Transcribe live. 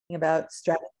about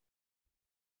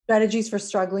strategies for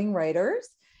struggling writers.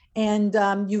 And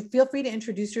you feel free to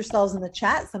introduce yourselves in the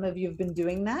chat. Some of you have been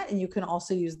doing that, and you can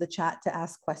also use the chat to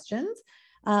ask questions.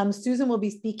 Susan will be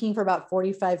speaking for about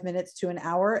 45 minutes to an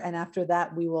hour, and after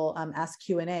that, we will ask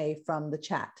Q&A from the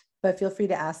chat. But feel free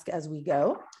to ask as we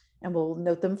go, and we'll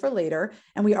note them for later.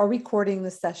 And we are recording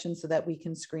this session so that we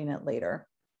can screen it later.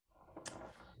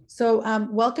 So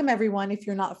welcome everyone. If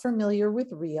you're not familiar with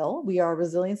REAL, we are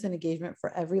Resilience and Engagement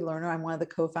for Every Learner. I'm one of the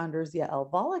co-founders, Yael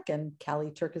Volek, and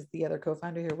Callie Turk is the other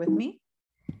co-founder here with me.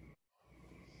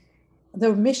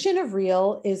 The mission of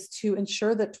REAL is to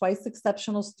ensure that twice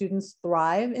exceptional students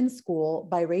thrive in school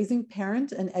by raising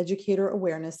parent and educator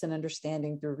awareness and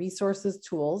understanding through resources,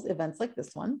 tools, events like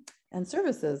this one, and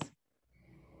services.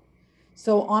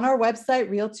 So on our website,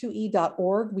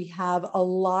 real2e.org, we have a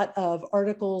lot of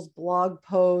articles, blog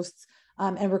posts,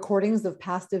 and recordings of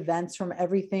past events from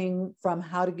everything from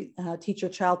how to teach your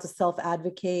child to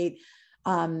self-advocate,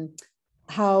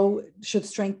 how should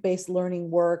strength-based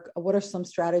learning work, what are some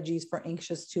strategies for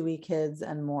anxious 2E kids,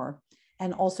 and more.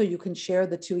 And also you can share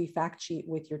the 2E fact sheet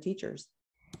with your teachers.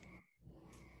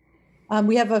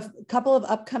 We have a couple of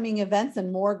upcoming events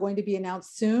and more going to be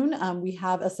announced soon. We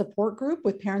have a support group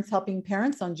with Parents Helping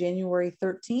Parents on January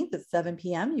 13th at 7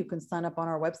 p.m. You can sign up on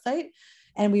our website.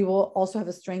 And we will also have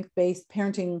a strength-based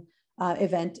parenting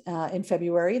event in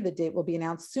February. The date will be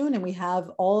announced soon. And we have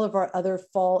all of our other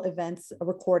fall events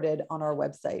recorded on our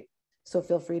website. So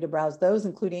feel free to browse those,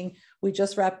 including we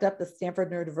just wrapped up the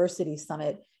Stanford Neurodiversity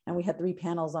Summit, and we had 3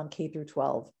 panels on K through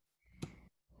 12.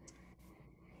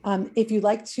 If you'd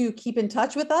like to keep in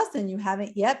touch with us and you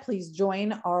haven't yet, please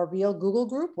join our REAL Google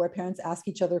group where parents ask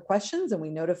each other questions and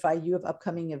we notify you of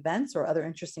upcoming events or other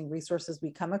interesting resources we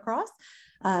come across.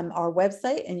 Our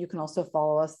website, and you can also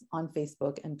follow us on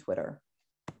Facebook and Twitter.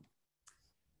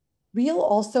 REAL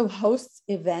also hosts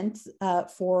events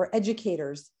for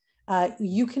educators.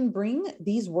 You can bring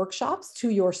these workshops to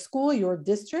your school, your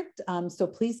district. So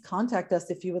please contact us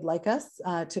if you would like us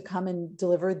to come and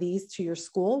deliver these to your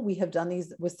school. We have done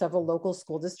these with several local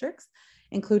school districts,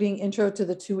 including Intro to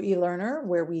the 2E Learner,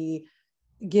 where we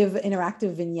give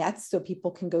interactive vignettes so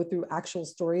people can go through actual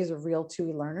stories of real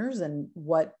 2E learners and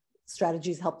what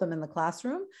strategies help them in the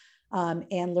classroom,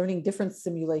 and learning difference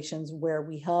simulations where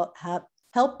we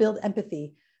help build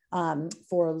empathy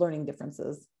for learning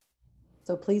differences.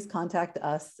 So please contact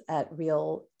us at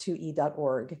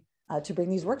real2e.org to bring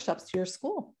these workshops to your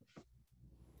school.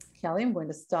 Callie, I'm going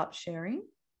to stop sharing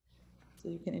so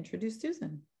you can introduce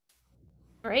Susan.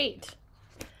 Great.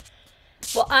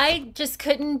 Well, I just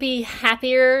couldn't be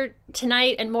happier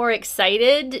tonight and more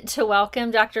excited to welcome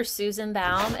Dr. Susan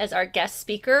Baum as our guest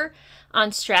speaker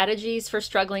on strategies for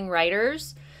struggling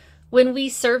writers. When we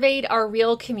surveyed our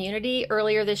REAL community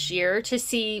earlier this year to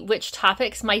see which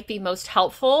topics might be most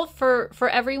helpful for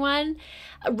everyone,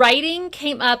 writing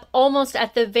came up almost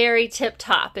at the very tip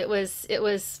top. It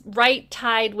was right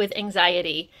tied with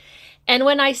anxiety. And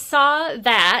when I saw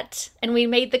that, and we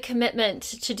made the commitment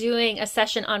to doing a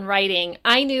session on writing,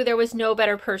 I knew there was no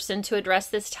better person to address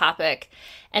this topic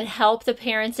and help the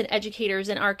parents and educators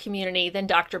in our community than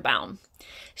Dr. Baum.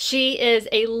 She is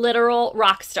a literal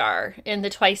rock star in the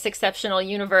twice exceptional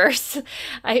universe.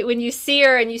 When you see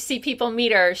her and you see people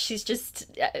meet her, she's just,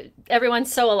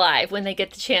 everyone's so alive when they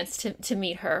get the chance to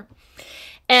meet her.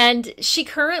 And she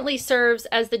currently serves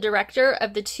as the director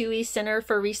of the 2E Center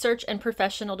for Research and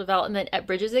Professional Development at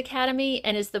Bridges Academy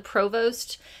and is the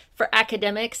provost for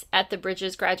academics at the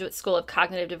Bridges Graduate School of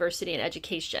Cognitive Diversity and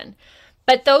Education.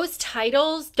 But those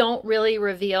titles don't really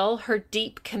reveal her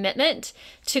deep commitment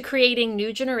to creating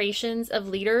new generations of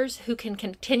leaders who can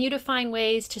continue to find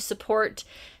ways to support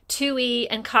 2E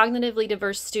and cognitively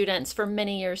diverse students for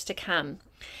many years to come.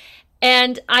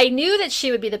 And I knew that she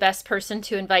would be the best person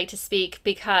to invite to speak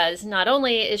because not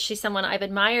only is she someone I've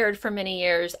admired for many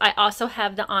years, I also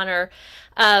have the honor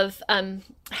of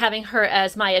having her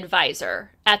as my advisor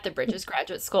at the Bridges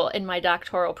Graduate School in my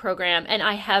doctoral program. And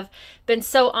I have been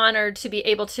so honored to be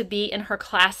able to be in her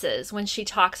classes when she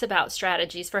talks about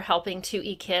strategies for helping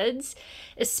 2E kids,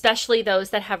 especially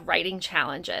those that have writing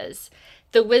challenges.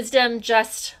 The wisdom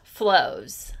just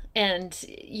flows. And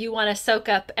you want to soak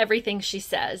up everything she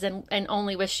says and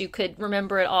only wish you could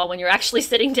remember it all when you're actually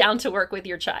sitting down to work with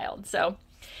your child. So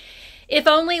if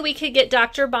only we could get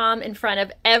Dr. Baum in front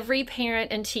of every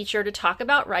parent and teacher to talk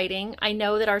about writing, I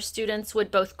know that our students would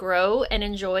both grow and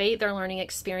enjoy their learning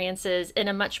experiences in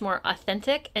a much more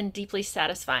authentic and deeply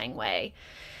satisfying way.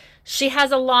 She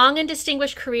has a long and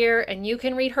distinguished career, and you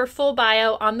can read her full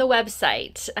bio on the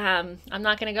website. I'm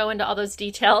not going to go into all those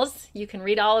details. You can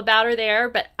read all about her there,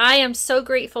 but I am so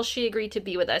grateful she agreed to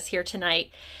be with us here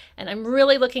tonight. And I'm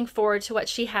really looking forward to what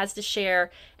she has to share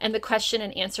and the question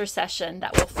and answer session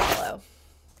that will follow.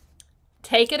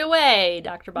 Take it away,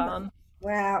 Dr. Baum.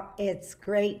 Well, it's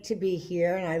great to be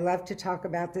here, and I love to talk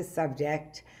about this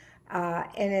subject.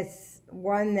 And it's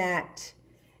one that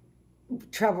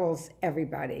troubles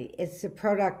everybody. It's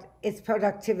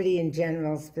productivity in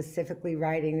general, specifically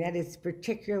writing, that is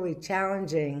particularly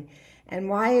challenging. And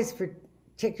why it's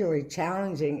particularly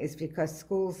challenging is because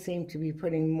schools seem to be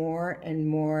putting more and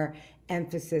more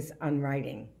emphasis on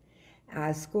writing.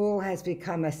 School has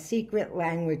become a secret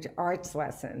language arts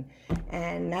lesson,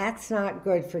 and that's not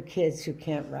good for kids who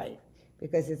can't write,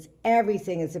 because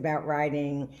everything is about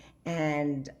writing,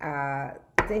 and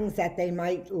things that they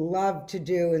might love to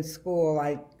do in school,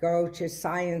 like go to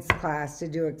science class to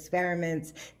do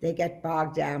experiments, they get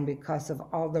bogged down because of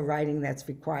all the writing that's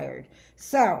required.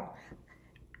 So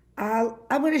I'm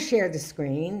going to share the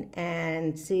screen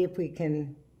and see if we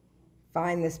can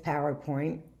find this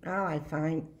PowerPoint.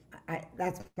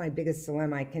 That's my biggest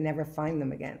dilemma. I can never find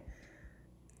them again.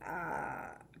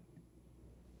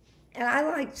 And I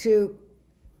like to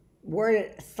word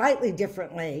it slightly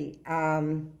differently.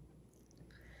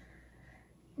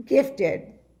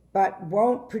 Gifted, but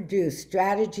won't produce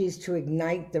strategies to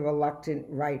ignite the reluctant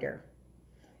writer.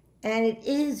 And it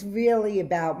is really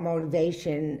about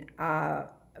motivation,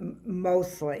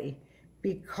 mostly,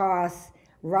 because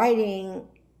writing,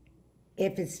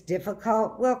 if it's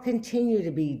difficult, will continue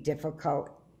to be difficult.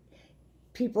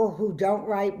 People who don't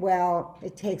write well,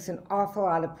 it takes an awful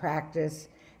lot of practice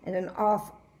and an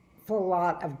awful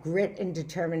lot of grit and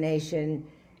determination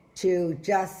to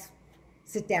just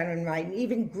sit down and write. And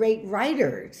even great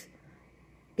writers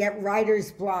get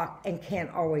writer's block and can't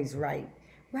always write.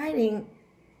 Writing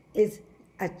is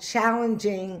a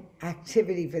challenging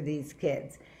activity for these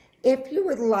kids. If you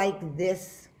would like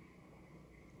this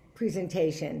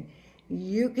presentation,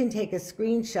 you can take a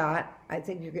screenshot, I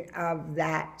think you could, of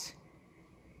that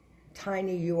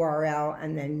tiny URL,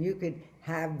 and then you could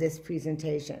have this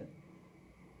presentation.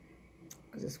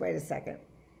 Just wait a second.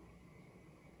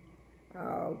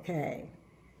 Okay.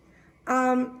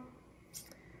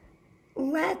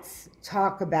 Let's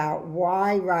talk about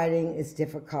why writing is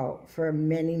difficult for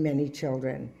many, many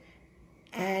children.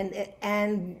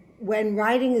 And when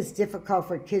writing is difficult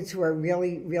for kids who are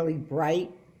really, really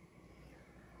bright,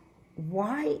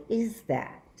 why is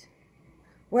that?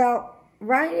 Well,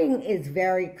 writing is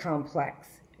very complex.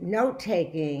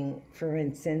 Note-taking, for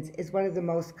instance, is one of the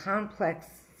most complex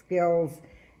skills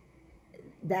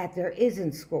that there is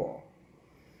in school.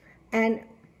 And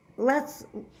let's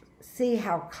see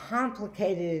how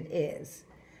complicated it is.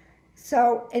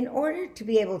 So in order to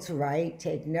be able to write,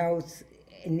 take notes,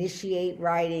 initiate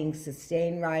writing,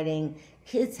 sustain writing,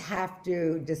 kids have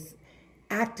to just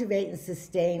activate and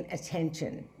sustain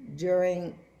attention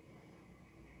during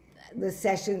the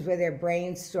sessions where they're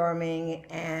brainstorming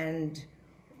and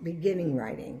beginning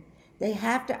writing. They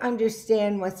have to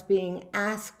understand what's being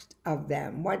asked of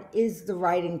them. What is the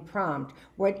writing prompt?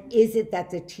 What is it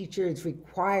that the teacher is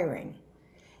requiring?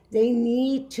 They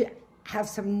need to have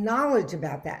some knowledge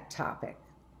about that topic.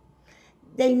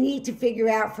 They need to figure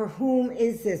out, for whom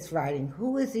is this writing?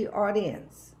 Who is the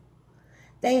audience?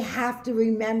 They have to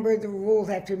remember the rules.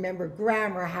 They have to remember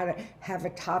grammar, how to have a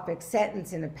topic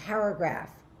sentence in a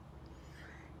paragraph.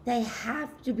 They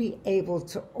have to be able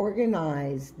to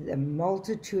organize the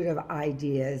multitude of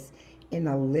ideas in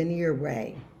a linear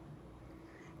way.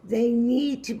 They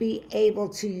need to be able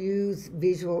to use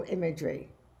visual imagery.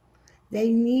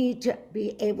 They need to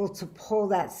be able to pull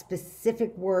that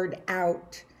specific word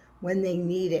out when they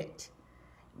need it.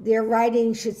 Their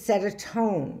writing should set a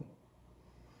tone.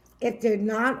 If they're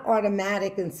not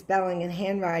automatic in spelling and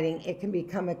handwriting, it can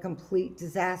become a complete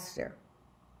disaster.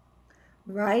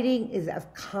 Writing is a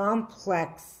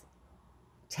complex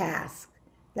task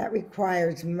that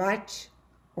requires much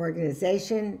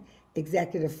organization,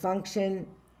 executive function,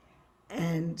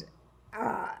 and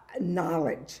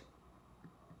knowledge.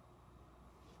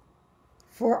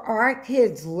 For our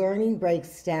kids, learning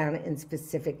breaks down in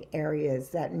specific areas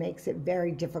that makes it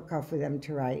very difficult for them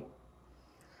to write.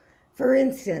 For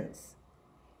instance,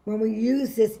 when we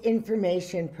use this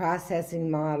information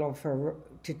processing model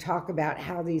to talk about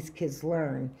how these kids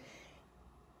learn,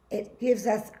 it gives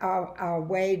us a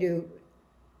way to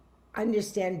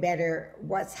understand better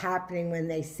what's happening when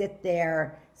they sit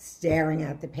there staring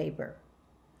at the paper.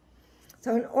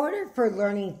 So in order for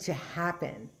learning to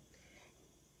happen,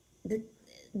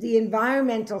 the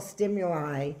environmental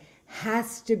stimuli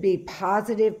has to be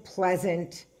positive,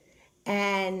 pleasant,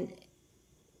 and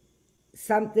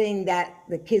something that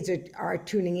the kids are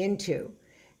tuning into.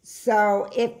 So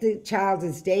if the child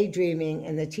is daydreaming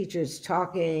and the teacher's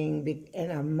talking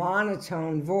in a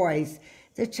monotone voice,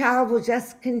 the child will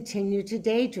just continue to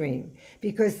daydream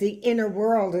because the inner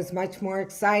world is much more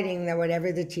exciting than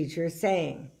whatever the teacher is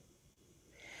saying.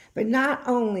 But not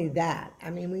only that, I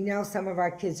mean, we know some of our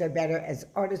kids are better as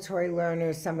auditory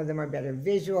learners, some of them are better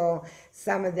visual,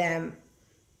 some of them,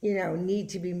 need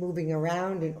to be moving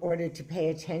around in order to pay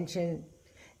attention.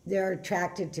 They're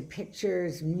attracted to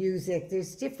pictures, music.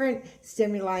 There's different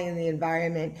stimuli in the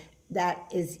environment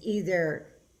that is either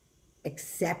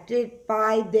accepted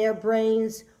by their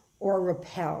brains or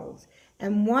repelled.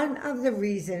 And one of the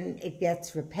reasons it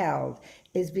gets repelled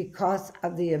is because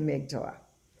of the amygdala.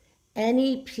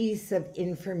 Any piece of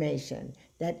information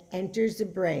that enters the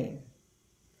brain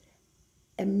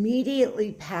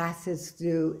immediately passes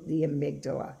through the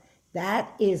amygdala.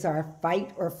 That is our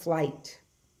fight or flight.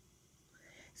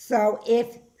 So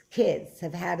if kids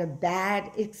have had a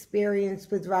bad experience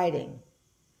with writing,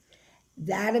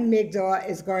 that amygdala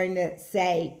is going to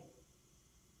say,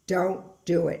 don't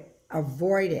do it,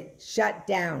 avoid it, shut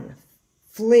down,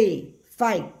 flee,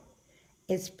 fight.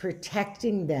 It's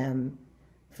protecting them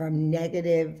from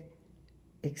negative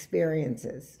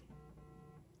experiences.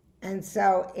 And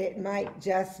so it might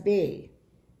just be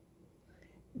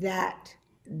that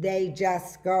they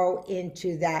just go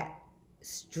into that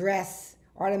stress,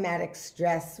 automatic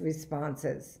stress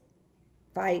responses,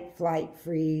 fight, flight,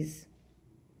 freeze.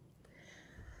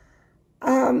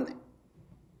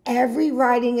 Every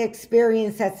writing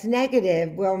experience that's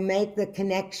negative will make the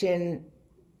connection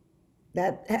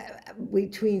that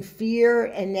between fear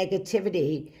and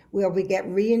negativity will get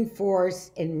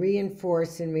reinforced and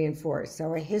reinforced and reinforced.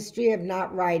 So a history of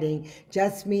not writing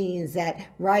just means that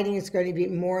writing is going to be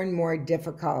more and more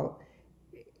difficult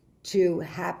to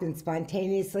happen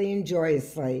spontaneously and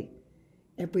joyously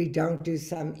if we don't do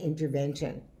some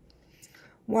intervention.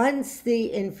 Once the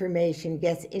information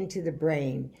gets into the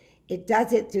brain, it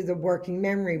does it through the working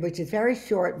memory, which is very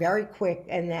short, very quick,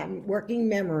 and that working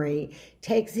memory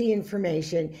takes the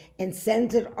information and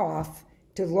sends it off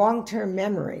to long-term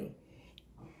memory.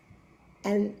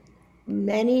 And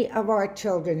many of our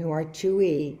children who are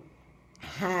 2E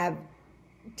have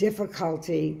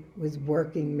difficulty with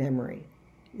working memory.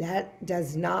 That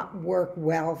does not work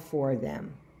well for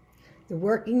them. The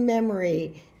working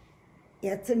memory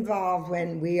gets involved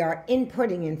when we are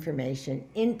inputting information,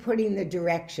 inputting the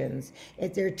directions.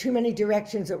 If there are too many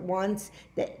directions at once,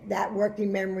 that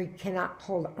working memory cannot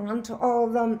hold on to all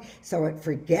of them, so it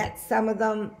forgets some of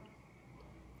them.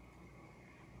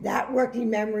 That working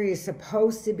memory is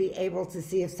supposed to be able to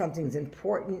see if something's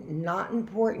important, not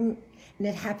important, and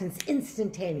it happens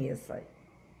instantaneously.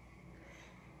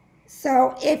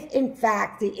 So if, in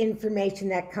fact, the information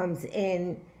that comes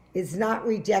in is not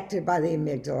rejected by the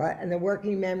amygdala, and the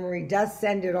working memory does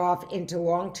send it off into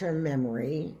long-term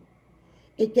memory,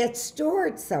 it gets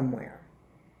stored somewhere.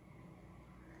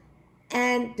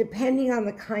 And depending on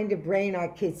the kind of brain our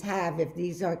kids have, if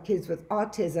these are kids with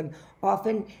autism,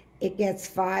 often it gets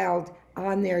filed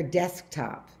on their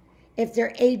desktop. If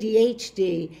they're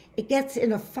ADHD, it gets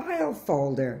in a file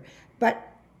folder, but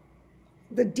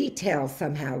the details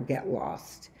somehow get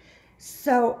lost.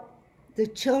 So the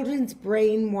children's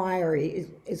brain wiring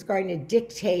is going to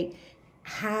dictate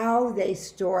how they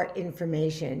store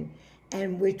information,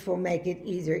 and which will make it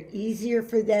either easier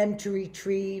for them to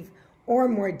retrieve or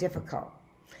more difficult.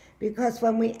 Because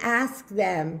when we ask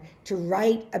them to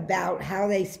write about how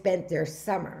they spent their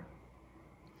summer,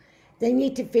 they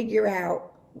need to figure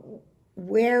out,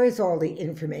 where is all the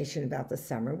information about the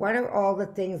summer? What are all the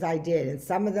things I did? And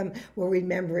some of them will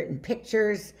remember it in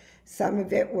pictures. Some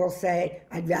of it will say,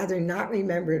 I'd rather not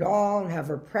remember it all and have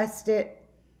repressed it.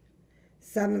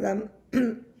 Some of them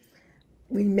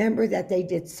remember that they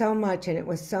did so much and it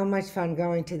was so much fun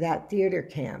going to that theater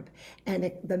camp.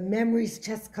 And the memories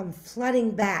just come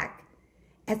flooding back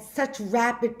at such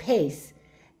rapid pace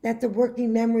that the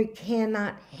working memory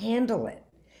cannot handle it,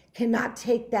 cannot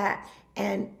take that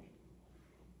and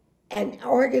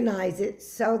organize it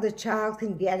so the child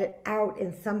can get it out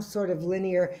in some sort of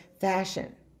linear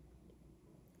fashion.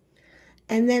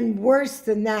 And then worse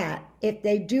than that, if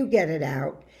they do get it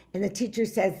out and the teacher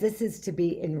says this is to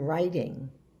be in writing,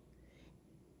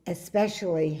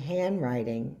 especially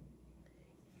handwriting,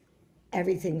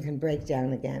 everything can break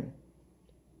down again.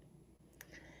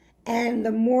 And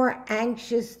the more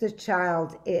anxious the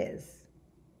child is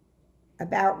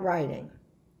about writing,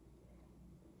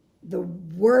 the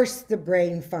worse the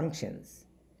brain functions.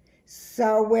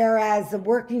 So whereas the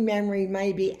working memory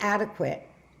may be adequate,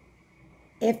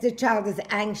 if the child is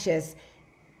anxious,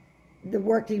 the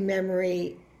working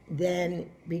memory then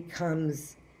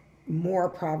becomes more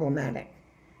problematic.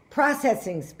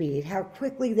 Processing speed, how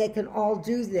quickly they can all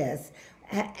do this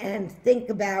and think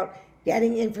about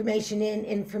getting information in,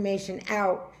 information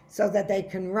out so that they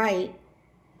can write,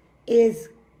 is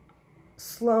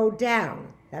slowed down.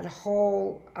 That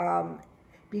whole,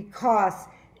 because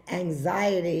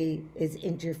anxiety is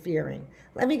interfering.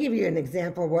 Let me give you an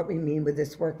example of what we mean with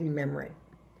this working memory.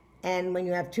 And when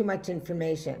you have too much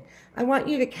information, I want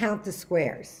you to count the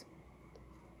squares.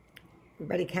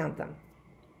 Everybody count them.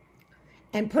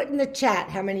 And put in the chat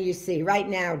how many you see. Right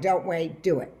now, don't wait,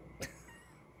 do it.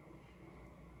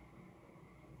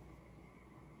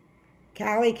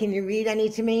 Callie, can you read any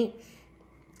to me?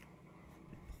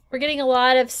 We're getting a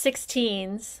lot of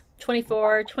 16s,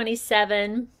 24,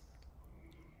 27,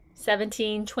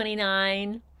 17,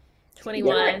 29,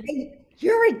 21.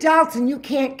 You're adults and you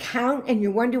can't count and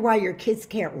you wonder why your kids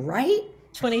can't write?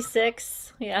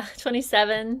 26, yeah,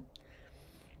 27.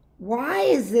 Why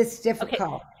is this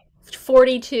difficult? Okay.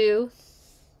 42.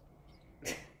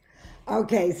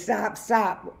 Okay, stop.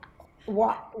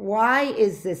 Why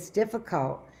is this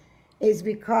difficult? Is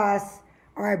because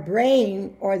our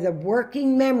brain, or the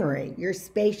working memory, your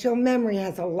spatial memory,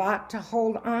 has a lot to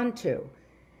hold on to.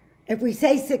 If we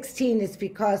say 16, it's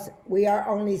because we are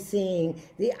only seeing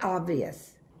the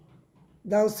obvious,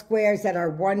 those squares that are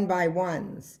 1 by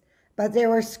 1s. But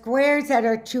there are squares that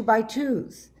are 2 by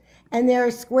 2s. And there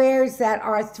are squares that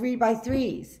are 3 by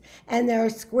 3s. And there are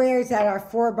squares that are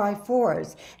 4 by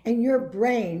 4s. And your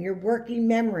brain, your working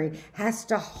memory, has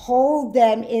to hold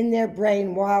them in their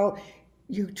brain while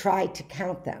you try to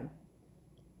count them.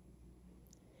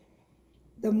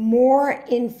 The more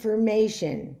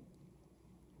information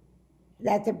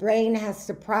that the brain has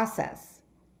to process,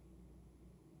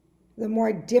 the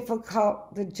more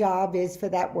difficult the job is for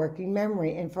that working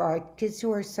memory. And for our kids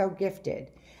who are so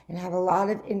gifted and have a lot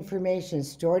of information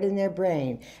stored in their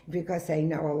brain because they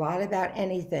know a lot about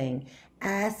anything,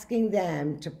 asking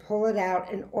them to pull it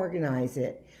out and organize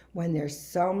it when there's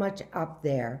so much up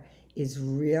there is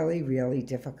really, really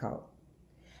difficult.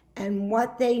 And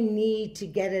what they need to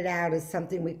get it out is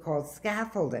something we call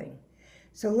scaffolding.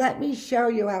 So let me show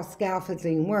you how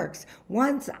scaffolding works.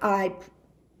 Once I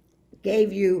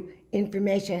gave you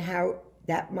information how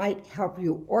that might help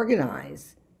you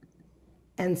organize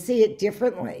and see it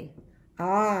differently.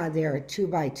 There are 2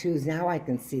 by 2s, now I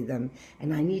can see them,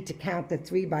 and I need to count the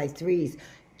 3 by 3s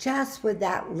just with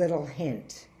that little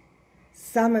hint.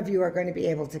 Some of you are going to be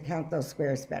able to count those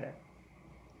squares better.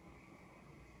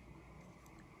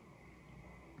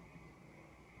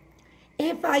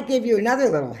 If I give you another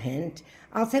little hint,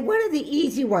 I'll say, what are the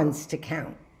easy ones to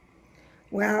count?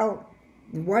 Well,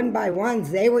 the 1 by 1s,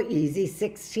 they were easy,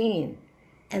 16.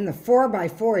 And the 4 by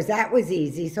 4s, that was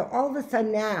easy. So all of a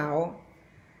sudden now,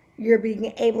 you're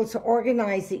being able to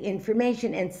organize the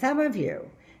information. And some of you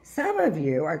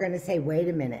are going to say, wait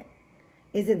a minute,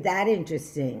 isn't that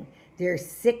interesting? There's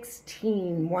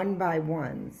 16 1 by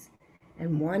 1s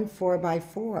and 1 4 by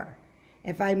 4.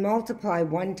 If I multiply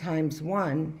 1 times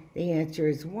 1, the answer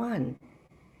is 1.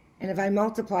 And if I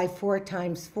multiply 4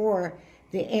 times 4,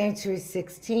 the answer is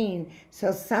 16.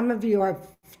 So some of you are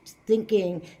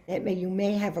thinking that you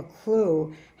may have a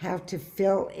clue how to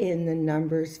fill in the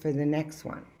numbers for the next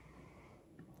one.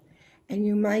 And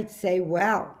you might say,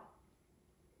 well,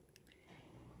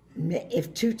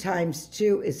 if 2 times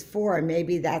 2 is 4,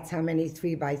 maybe that's how many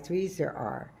 3 by 3s there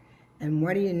are. And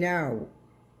what do you know?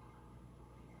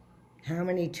 How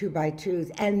many 2 by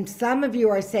 2s? And some of you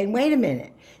are saying, wait a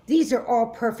minute, these are all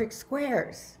perfect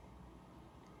squares.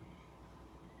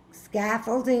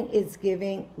 Scaffolding is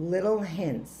giving little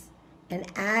hints and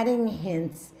adding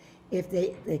hints if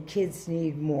the kids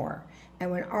need more. And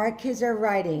when our kids are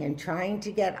writing and trying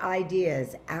to get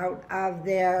ideas out of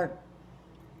their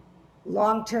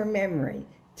long-term memory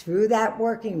through that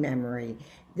working memory,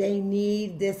 they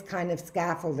need this kind of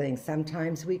scaffolding.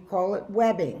 Sometimes we call it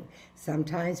webbing.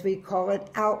 Sometimes we call it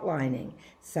outlining.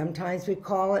 Sometimes we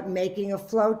call it making a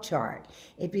flow chart.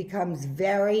 It becomes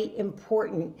very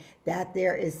important that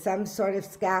there is some sort of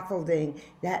scaffolding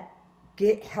that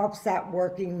helps that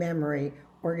working memory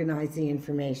organize the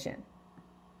information.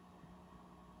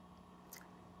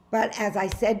 But as I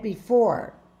said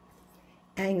before,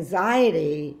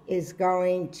 anxiety is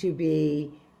going to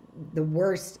be the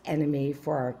worst enemy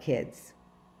for our kids.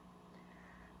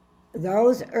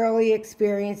 Those early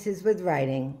experiences with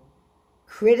writing,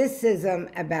 criticism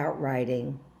about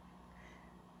writing,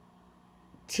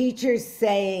 teachers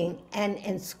saying,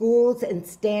 and schools and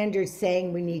standards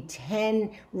saying we need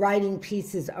 10 writing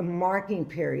pieces a marking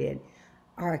period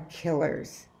are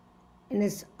killers. And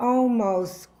it's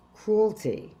almost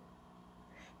cruelty.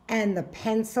 And the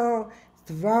pencil,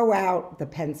 throw out the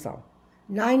pencil.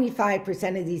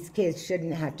 95% of these kids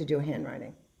shouldn't have to do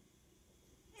handwriting.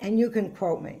 And you can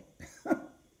quote me.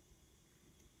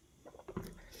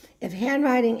 If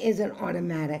handwriting isn't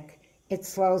automatic, it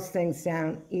slows things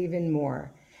down even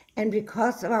more. And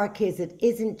because of our kids, it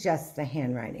isn't just the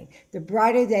handwriting. The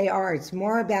brighter they are, it's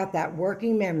more about that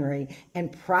working memory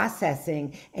and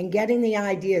processing and getting the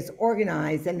ideas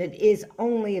organized than it is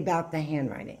only about the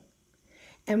handwriting.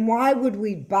 And why would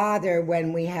we bother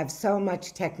when we have so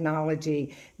much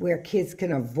technology where kids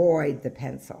can avoid the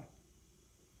pencil?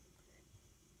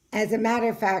 As a matter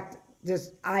of fact,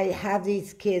 I have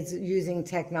these kids using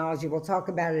technology, we'll talk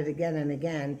about it again and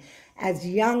again, as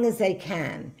young as they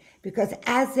can, because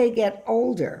as they get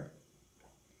older,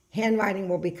 handwriting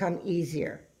will become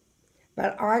easier.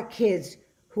 But our kids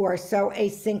who are so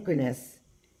asynchronous,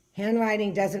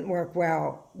 handwriting doesn't work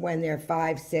well when they're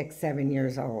 5, 6, 7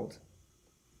 years old.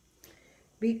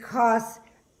 Because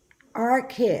our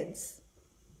kids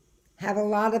have a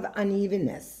lot of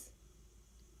unevenness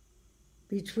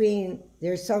between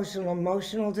their social and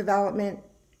emotional development,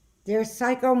 their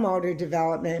psychomotor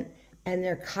development, and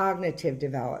their cognitive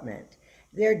development.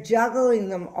 They're juggling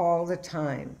them all the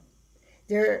time.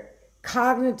 Their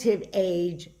cognitive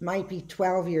age might be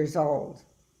 12 years old.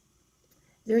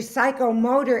 Their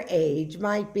psychomotor age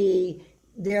might be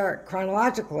their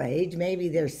chronological age, maybe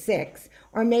they're 6,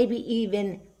 or maybe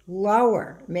even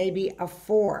lower, maybe a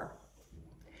 4.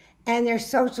 And their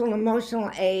social and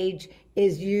emotional age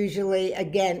is usually,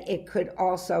 again, it could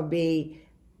also be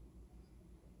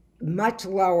much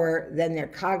lower than their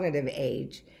cognitive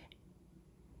age,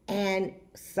 and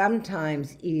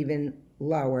sometimes even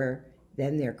lower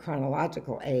than their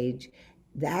chronological age.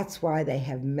 That's why they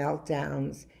have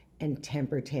meltdowns and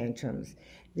temper tantrums.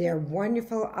 They're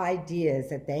wonderful ideas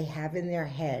that they have in their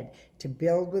head to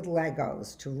build with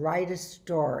Legos, to write a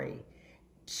story,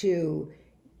 to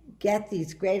get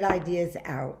these great ideas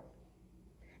out.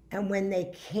 And when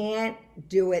they can't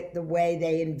do it the way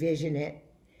they envision it,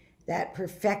 that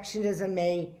perfectionism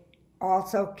may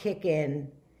also kick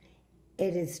in.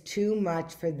 It is too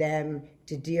much for them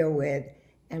to deal with.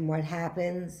 And what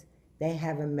happens? They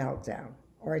have a meltdown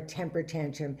or a temper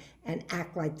tantrum and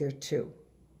act like they're 2.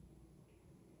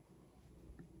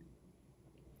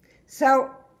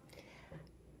 So,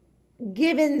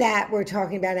 given that we're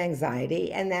talking about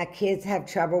anxiety and that kids have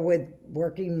trouble with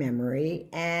working memory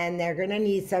and they're going to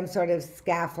need some sort of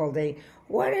scaffolding,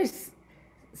 what are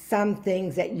some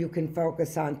things that you can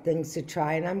focus on, things to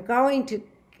try? And I'm going to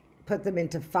put them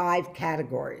into 5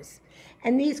 categories.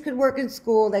 And these could work in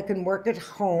school, they can work at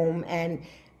home, and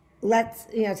let's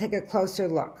take a closer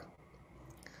look.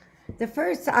 The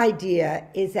first idea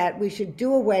is that we should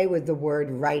do away with the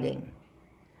word writing.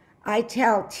 I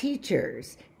tell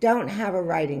teachers, don't have a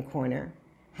writing corner,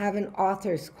 have an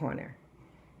author's corner.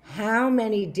 How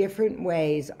many different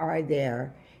ways are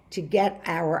there to get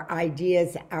our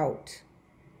ideas out?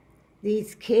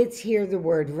 These kids hear the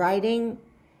word writing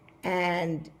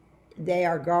and the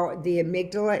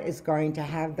amygdala is going to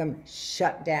have them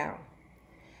shut down.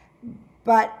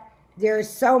 But there are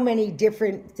so many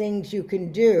different things you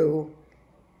can do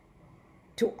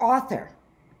to author.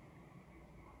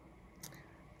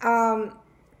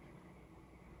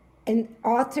 And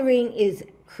authoring is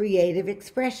creative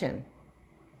expression.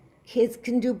 Kids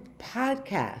can do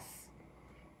podcasts.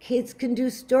 Kids can do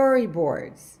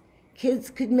storyboards. Kids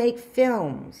could make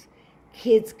films.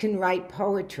 Kids can write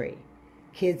poetry.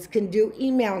 Kids can do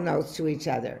email notes to each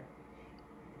other.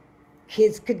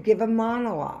 Kids could give a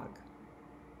monologue.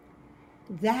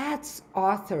 That's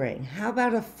authoring. How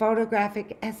about a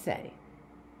photographic essay?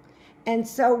 And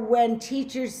so when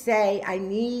teachers say, I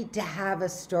need to have a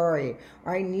story,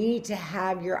 or I need to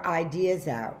have your ideas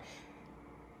out,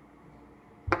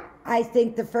 I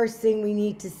think the first thing we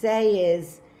need to say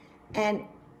is, and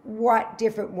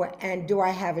do I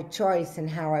have a choice in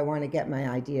how I want to get my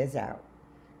ideas out?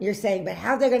 You're saying, but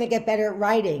how are they going to get better at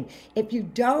writing? If you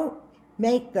don't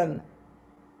make them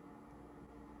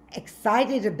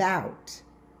excited about,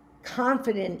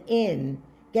 confident in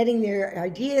getting their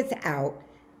ideas out,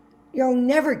 you'll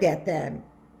never get them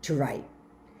to write.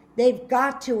 They've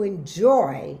got to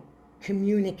enjoy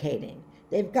communicating.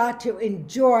 They've got to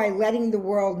enjoy letting the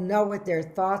world know what their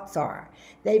thoughts are.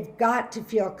 They've got to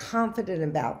feel confident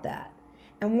about that.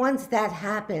 And once that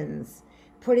happens,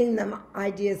 putting them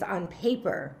ideas on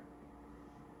paper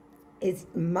is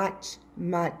much,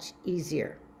 much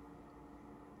easier.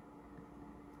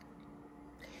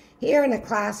 Here in a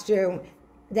classroom,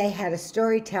 they had a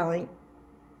storytelling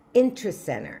interest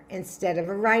center instead of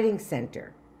a writing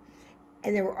center.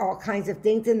 And there were all kinds of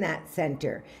things in that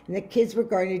center. And the kids were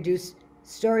going to do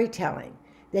storytelling.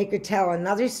 They could tell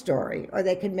another story, or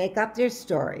they could make up their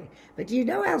story. But do you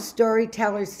know how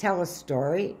storytellers tell a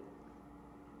story?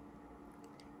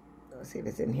 Let's see if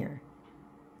it's in here.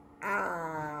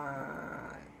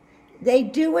 They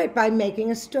do it by making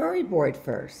a storyboard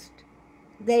first.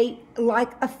 They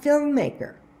like a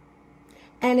filmmaker.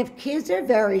 And if kids are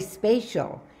very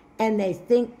spatial and they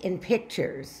think in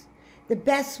pictures, the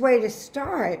best way to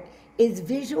start is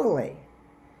visually.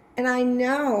 And I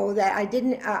know that I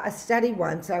did a study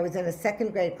once. I was in a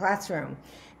second grade classroom,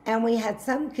 and we had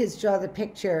some kids draw the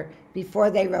picture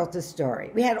before they wrote the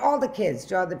story. We had all the kids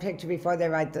draw the picture before they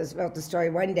wrote the story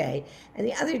one day, and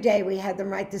the other day we had them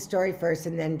write the story first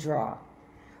and then draw.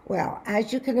 Well,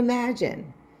 as you can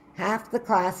imagine, half the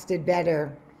class did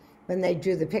better when they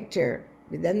drew the picture,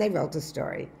 then they wrote the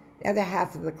story. The other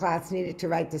half of the class needed to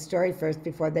write the story first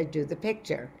before they drew the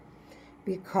picture.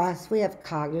 Because we have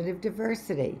cognitive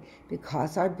diversity,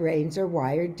 because our brains are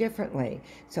wired differently.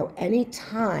 So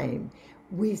anytime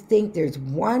we think there's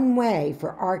one way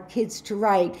for our kids to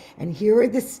write, and here are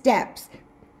the steps,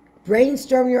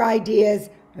 brainstorm your ideas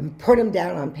and put them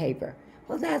down on paper.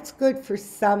 Well, that's good for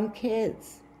some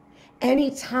kids.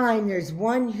 Anytime there's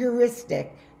one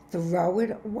heuristic, throw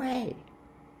it away.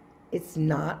 It's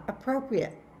not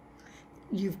appropriate.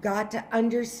 You've got to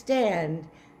understand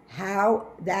how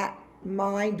that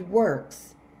mind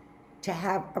works to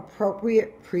have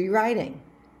appropriate pre-writing.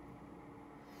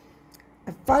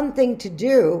 A fun thing to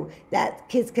do that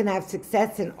kids can have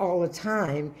success in all the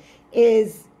time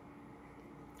is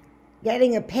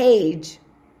getting a page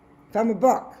from a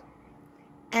book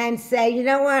and say, you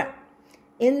know what,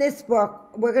 in this book,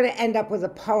 we're going to end up with a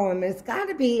poem, and it's got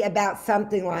to be about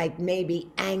something like maybe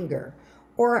anger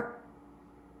or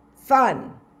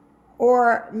fun,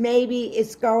 or maybe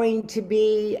it's going to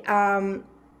be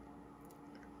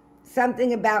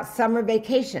something about summer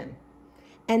vacation.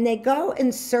 And they go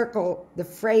and circle the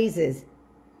phrases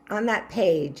on that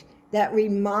page that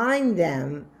remind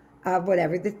them of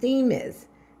whatever the theme is.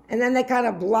 And then they kind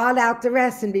of blot out the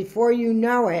rest, and before you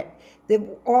know it,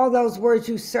 all those words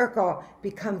you circle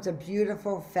becomes a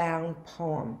beautiful found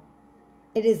poem.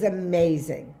 It is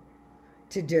amazing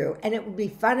to do, and it would be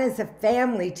fun as a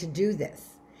family to do this.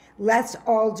 Let's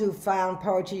all do found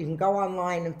poetry. You can go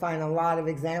online and find a lot of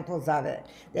examples of it.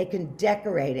 They can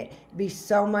decorate it. It'd be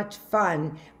so much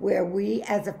fun where we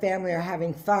as a family are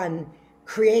having fun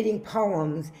creating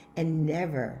poems and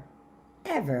never,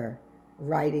 ever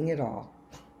writing it all.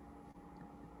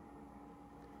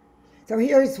 So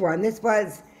here's one. This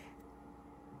was,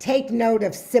 take note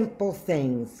of simple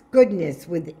things, goodness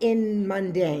within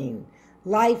mundane.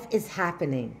 Life is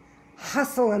happening.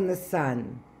 Hustle in the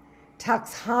sun.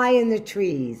 Tucks high in the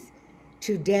trees.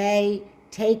 Today,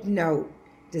 take note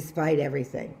despite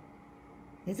everything.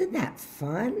 Isn't that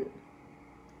fun?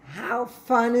 How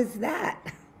fun is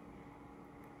that?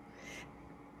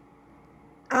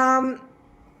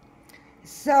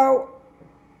 So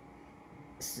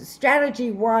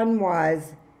strategy one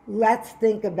was, let's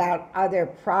think about other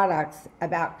products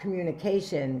about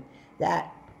communication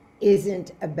that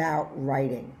isn't about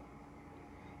writing.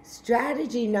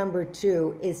 Strategy number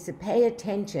two is to pay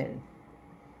attention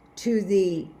to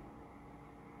the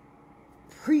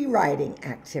pre-writing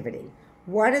activity.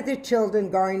 What are the children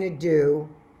going to do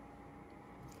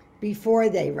before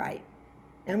they write?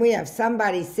 And we have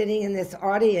somebody sitting in this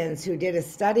audience who did a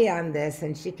study on this,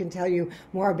 and she can tell you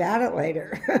more about it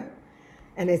later.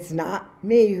 And it's not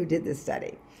me who did the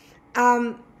study.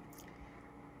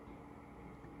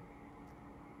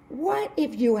 What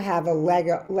if you have a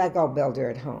Lego builder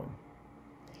at home?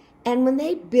 And when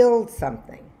they build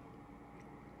something,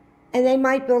 and they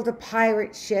might build a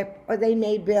pirate ship, or they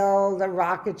may build a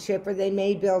rocket ship, or they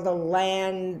may build a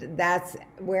land that's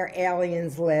where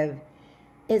aliens live,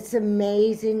 it's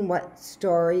amazing what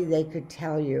story they could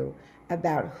tell you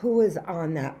about who is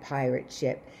on that pirate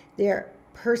ship, their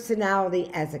personality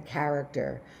as a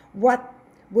character,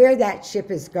 where that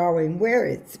ship is going, where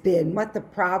it's been, what the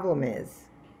problem is.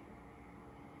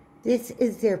 This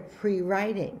is their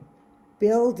pre-writing.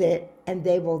 Build it, and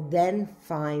they will then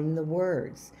find the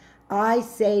words. I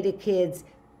say to kids,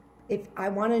 if I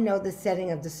want to know the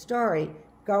setting of the story,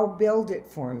 go build it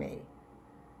for me.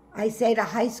 I say to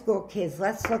high school kids,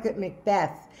 let's look at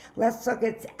Macbeth. Let's look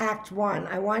at Act 1.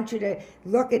 I want you to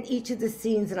look at each of the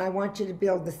scenes, and I want you to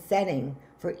build the setting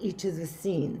for each of the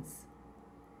scenes.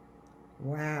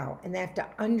 Wow. And they have to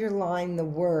underline the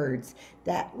words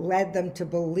that led them to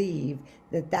believe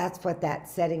that that's what that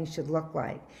setting should look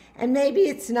like. And maybe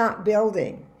it's not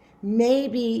building.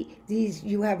 Maybe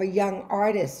you have a young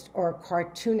artist or a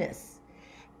cartoonist,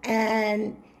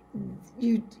 and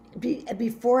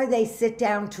before they sit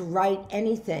down to write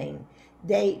anything,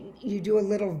 you do a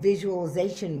little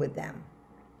visualization with them.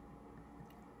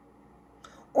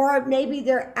 Or maybe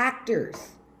they're actors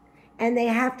and they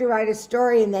have to write a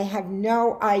story and they have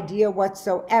no idea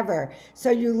whatsoever. So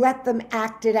you let them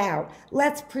act it out.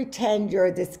 Let's pretend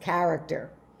you're this character.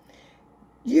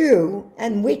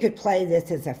 And we could play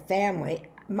this as a family.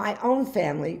 My own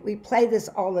family, we play this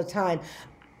all the time.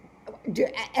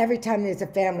 Every time there's a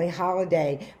family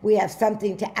holiday, we have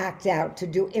something to act out, to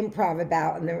do improv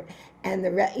about,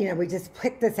 we just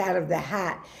pick this out of the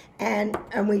hat and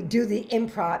we do the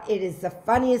improv. It is the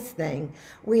funniest thing.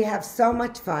 We have so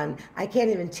much fun. I can't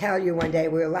even tell you, one day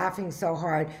we were laughing so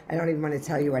hard, I don't even want to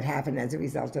tell you what happened as a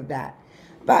result of that.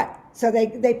 But so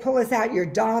they pull us out, you're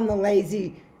Don the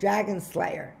lazy dragon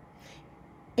slayer.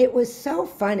 It was so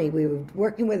funny. We were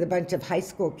working with a bunch of high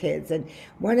school kids, and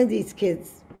one of these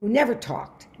kids who never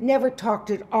talked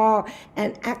at all,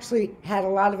 and actually had a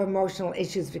lot of emotional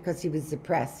issues because he was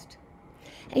depressed.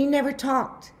 And he never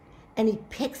talked. And he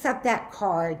picks up that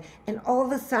card, and all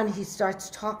of a sudden he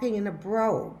starts talking in a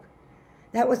brogue.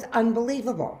 That was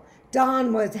unbelievable.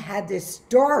 Don had this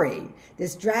story,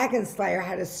 this dragon slayer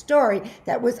had a story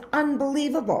that was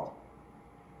unbelievable.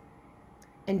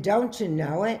 And don't you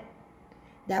know it?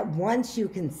 That once you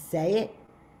can say it,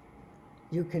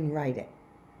 you can write it.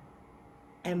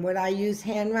 And would I use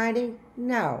handwriting?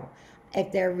 No.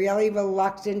 If they're really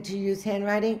reluctant to use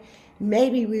handwriting,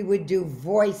 maybe we would do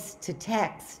voice to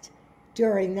text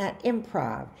during that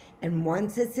improv. And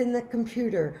once it's in the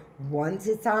computer, once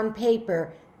it's on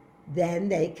paper, then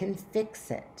they can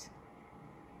fix it.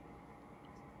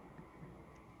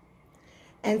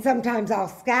 And sometimes I'll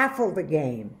scaffold the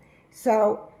game.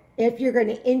 So if you're going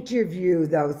to interview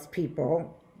those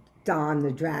people, Don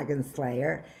the Dragon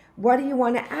Slayer, what do you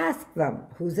want to ask them?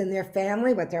 Who's in their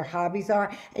family, what their hobbies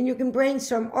are? And you can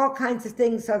brainstorm all kinds of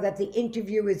things so that the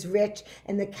interview is rich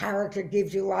and the character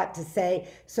gives you a lot to say,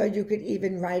 so you could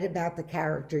even write about the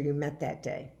character you met that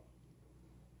day.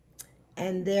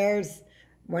 And there's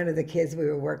one of the kids we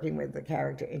were working with, the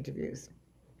character interviews.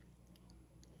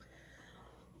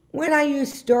 When I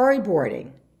use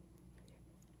storyboarding,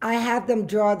 I have them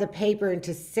draw the paper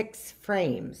into 6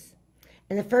 frames.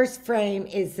 And the first frame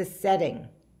is the setting.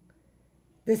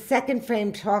 The second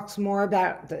frame talks more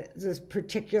about this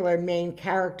particular main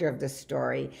character of the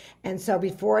story. And so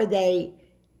before they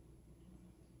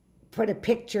put a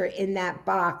picture in that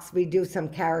box, we do some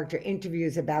character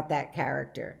interviews about that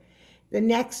character. The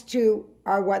next 2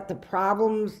 are what the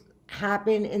problems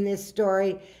happen in this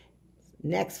story.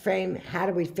 Next frame, how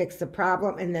do we fix the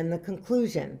problem? And then the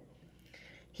conclusion.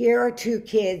 Here are 2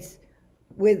 kids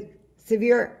with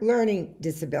severe learning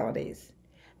disabilities.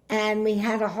 And we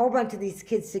had a whole bunch of these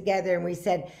kids together, and we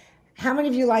said, how many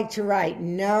of you like to write?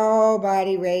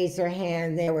 Nobody raised their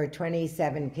hand. There were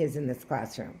 27 kids in this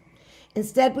classroom.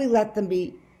 Instead, we let them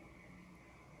be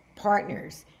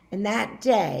partners. And that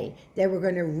day, they were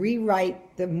going to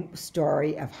rewrite the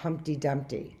story of Humpty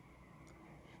Dumpty.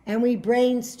 And we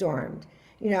brainstormed,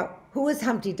 who is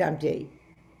Humpty Dumpty?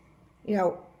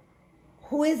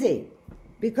 Who is he?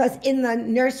 Because in the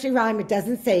nursery rhyme, it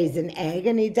doesn't say he's an egg,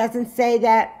 and he doesn't say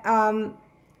that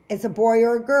it's a boy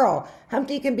or a girl.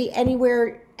 Humpty can be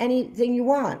anywhere, anything you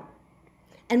want.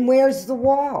 And where's the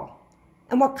wall?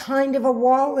 And what kind of a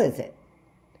wall is it?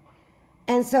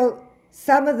 And so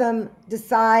some of them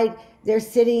decide they're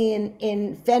sitting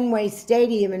in Fenway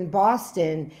Stadium in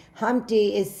Boston.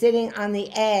 Humpty is sitting on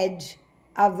the edge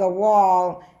of the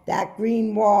wall, that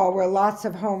green wall where lots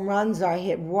of home runs are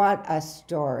hit. What a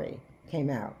story came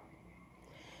out.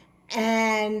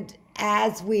 And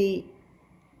as we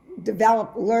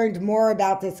learned more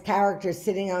about this character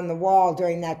sitting on the wall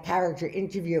during that character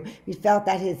interview, we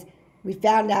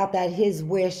found out that his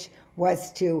wish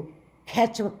was to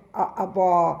catch a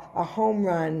ball, a home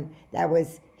run that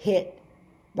was hit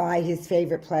by his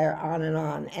favorite player, on and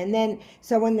on. And then,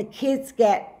 so when the kids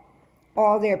get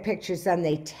all their pictures done,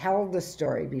 they tell the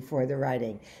story before the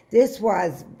writing. This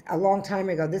was a long time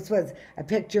ago. This was a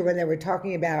picture when they were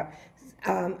talking about,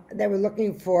 they were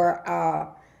looking for,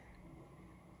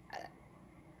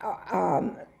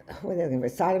 Saddam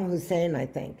Hussein, I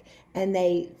think. And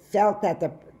they felt that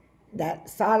that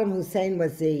Saddam Hussein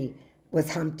was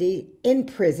Humpty in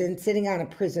prison, sitting on a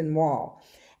prison wall.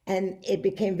 And it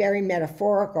became very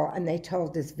metaphorical, and they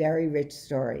told this very rich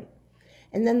story.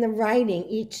 And then the writing,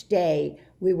 each day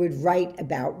we would write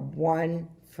about one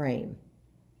frame.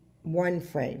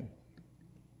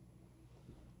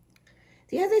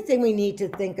 The other thing we need to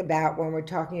think about when we're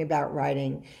talking about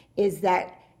writing is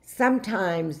that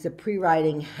sometimes the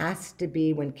pre-writing has to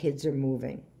be when kids are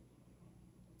moving.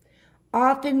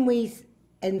 Often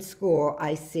in school,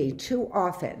 I see too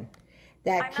often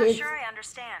that I'm kids... not sure I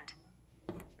understand.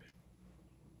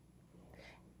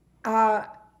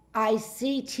 I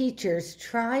see teachers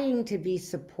trying to be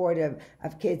supportive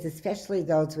of kids, especially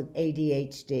those with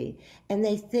ADHD, and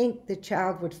they think the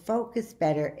child would focus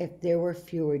better if there were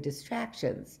fewer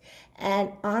distractions.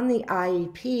 And on the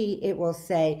IEP, it will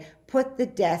say, put their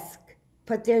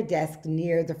desk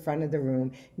near the front of the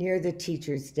room, near the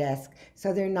teacher's desk,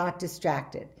 so they're not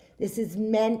distracted. This is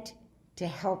meant to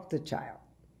help the child,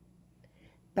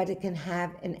 but it can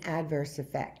have an adverse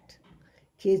effect.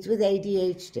 Kids with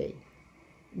ADHD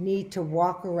need to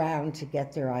walk around to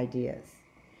get their ideas.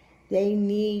 They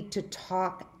need to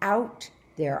talk out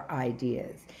their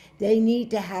ideas. They need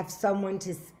to have someone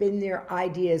to spin their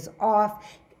ideas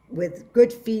off with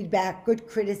good feedback, good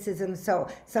criticism. So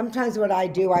sometimes what I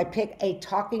do, I pick a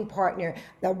talking partner,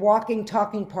 the walking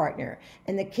talking partner,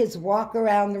 and the kids walk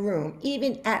around the room.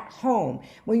 Even at home,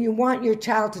 when you want your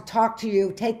child to talk to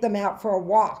you, take them out for a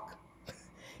walk.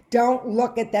 Don't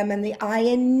look at them in the eye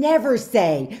and never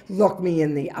say, look me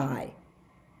in the eye.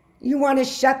 You want to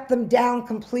shut them down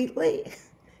completely?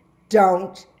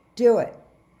 Don't do it.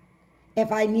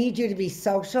 If I need you to be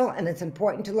social and it's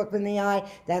important to look in the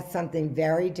eye, that's something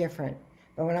very different.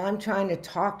 But when I'm trying to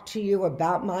talk to you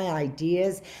about my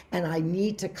ideas and I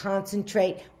need to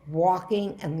concentrate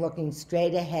walking and looking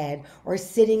straight ahead, or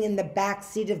sitting in the back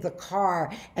seat of the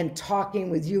car and talking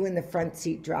with you in the front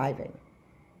seat driving.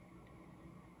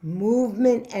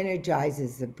 Movement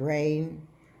energizes the brain.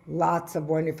 Lots of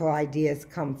wonderful ideas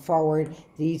come forward.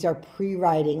 These are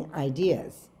pre-writing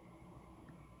ideas.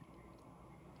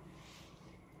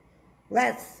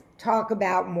 Let's talk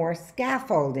about more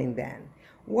scaffolding then.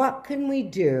 What can we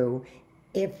do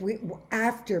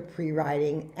after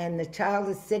pre-writing and the child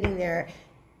is sitting there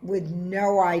with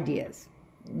no ideas?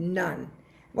 None.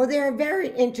 Well, there are very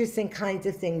interesting kinds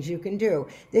of things you can do.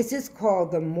 This is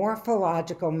called the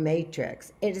morphological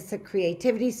matrix. It is a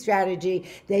creativity strategy.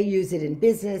 They use it in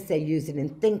business. They use it in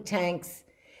think tanks.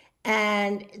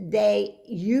 And they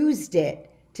used it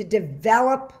to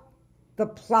develop the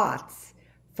plots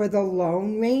for the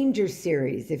Lone Ranger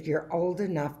series, if you're old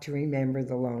enough to remember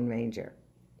the Lone Ranger.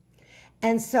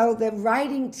 And so the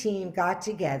writing team got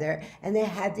together and they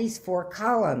had these 4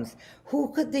 columns.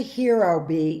 Who could the hero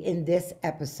be in this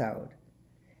episode?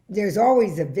 There's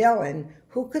always a villain.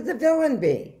 Who could the villain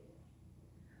be?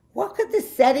 What could the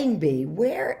setting be?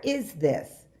 Where is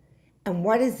this? And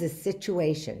what is the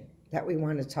situation that we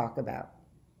want to talk about?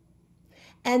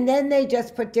 And then they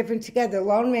just put different together. The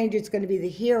Lone Ranger is going to be the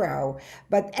hero,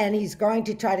 and he's going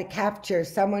to try to capture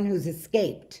someone who's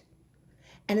escaped.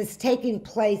 And it's taking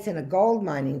place in a gold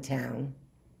mining town,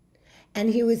 and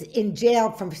he was in jail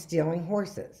for stealing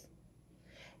horses.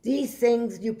 These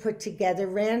things you put together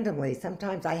randomly.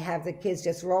 Sometimes I have the kids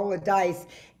just roll a dice,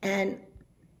 and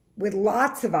with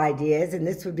lots of ideas, and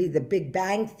this would be the Big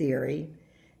Bang Theory,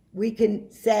 we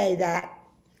can say that,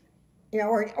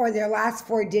 or their last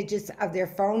 4 digits of their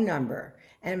phone number.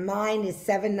 And mine is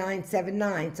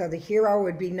 7979, so the hero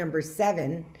would be number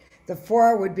 7. The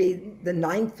 4 would be the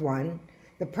 9th one.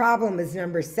 The problem is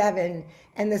number 7,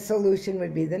 and the solution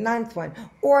would be the 9th one.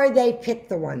 Or they pick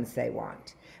the ones they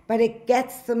want. But it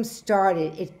gets them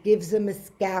started. It gives them a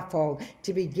scaffold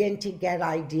to begin to get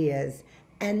ideas.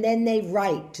 And then they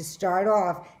write, to start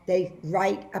off, they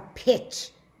write a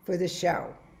pitch for the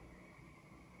show.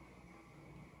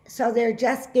 So they're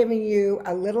just giving you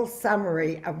a little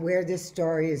summary of where this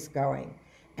story is going.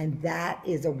 And that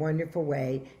is a wonderful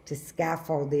way to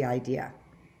scaffold the idea.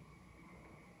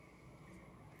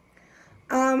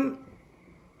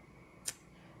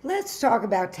 Let's talk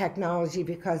about technology,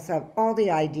 because of all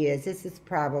the ideas, this is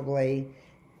probably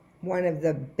one of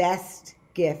the best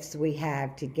gifts we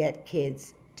have to get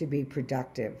kids to be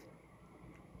productive.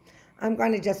 I'm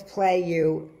going to just play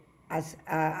you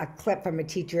a clip from a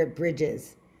teacher at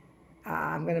Bridges.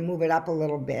 I'm going to move it up a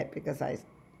little bit because okay.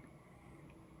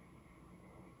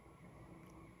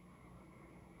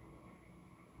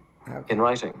 In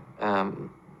writing,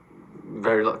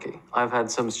 very lucky. I've had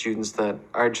some students that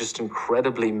are just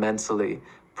incredibly mentally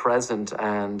present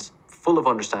and full of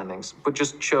understandings, but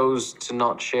just chose to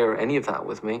not share any of that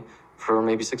with me for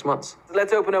maybe 6 months.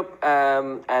 Let's open up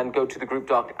and go to the group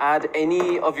doc. Add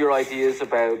any of your ideas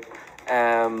about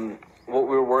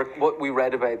what we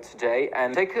read about today,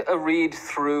 and take a read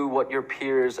through what your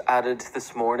peers added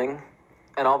this morning,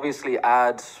 and obviously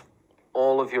add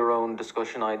all of your own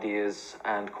discussion ideas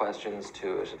and questions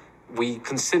to it. We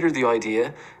consider the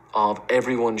idea of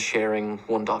everyone sharing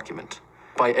one document.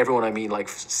 By everyone, I mean like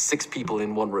 6 people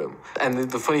in one room. And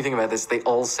the funny thing about this, they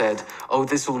all said, oh,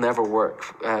 this will never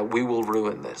work. We will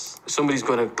ruin this. Somebody's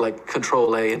going to like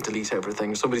Control A and delete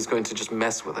everything. Somebody's going to just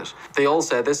mess with it. They all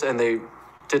said this and they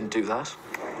didn't do that.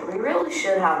 We really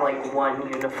should have like one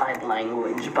unified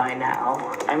language by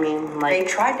now. I mean, like, they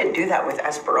tried to do that with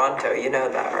Esperanto, you know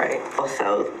that, right?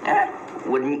 also,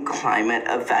 wouldn't climate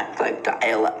affect like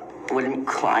dialect? Wouldn't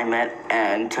climate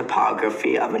and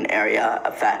topography of an area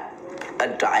affect a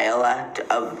dialect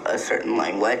of a certain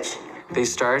language? They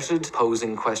started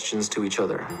posing questions to each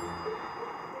other.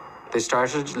 They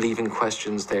started leaving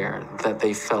questions there that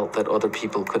they felt that other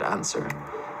people could answer,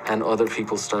 and other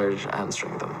people started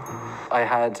answering them. I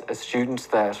had a student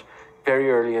that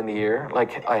very early in the year,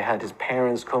 like I had his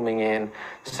parents coming in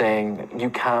saying, you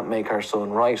can't make our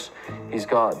son write. He's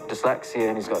got dyslexia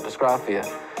and he's got dysgraphia.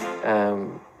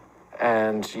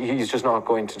 And he's just not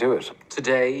going to do it.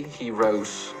 Today, he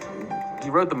wrote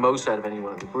the most out of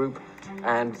anyone in the group,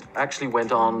 and actually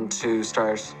went on to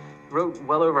wrote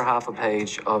well over half a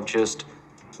page of just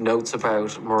notes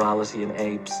about morality and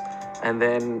apes, and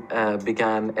then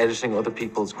began editing other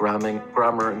people's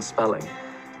grammar and spelling,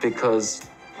 because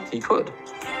he could.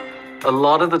 A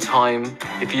lot of the time,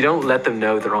 if you don't let them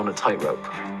know they're on a tightrope,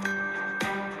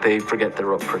 they forget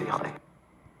they're up pretty high.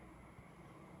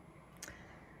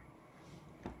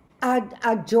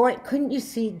 Couldn't you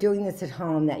see doing this at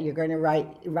home, that you're going to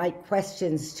write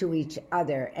questions to each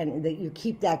other, and that you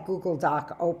keep that Google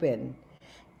Doc open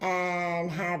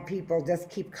and have people just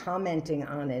keep commenting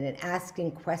on it and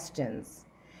asking questions?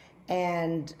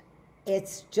 And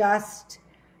it's just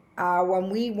when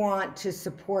we want to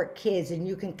support kids, and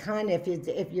you can kind of,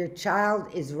 if your child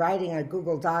is writing a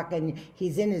Google Doc and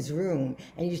he's in his room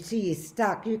and you see he's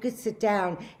stuck, you could sit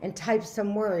down and type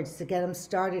some words to get him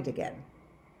started again.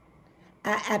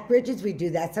 At Bridges, we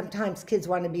do that. Sometimes kids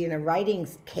want to be in a writing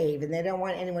cave and they don't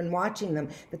want anyone watching them,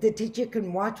 but the teacher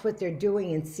can watch what they're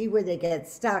doing and see where they get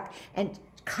stuck and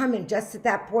come in just at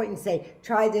that point and say,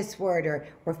 try this word,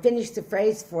 or finish the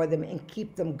phrase for them and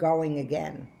keep them going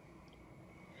again.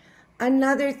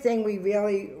 Another thing we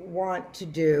really want to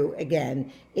do,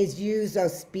 again, is use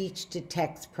those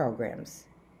speech-to-text programs.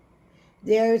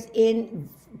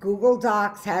 Google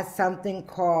Docs has something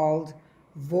called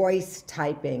voice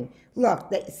typing.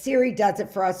 Look, Siri does it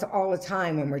for us all the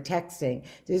time when we're texting.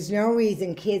 There's no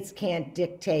reason kids can't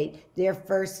dictate their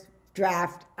first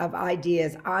draft of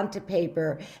ideas onto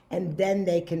paper, and then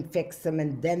they can fix them,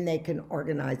 and then they can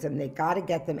organize them. They got to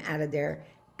get them out of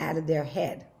their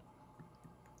head.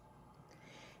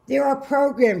 There are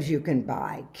programs you can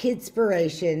buy,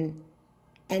 Kidspiration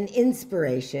and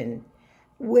Inspiration,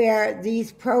 where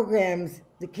these programs,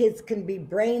 the kids can be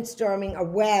brainstorming a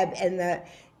web, and the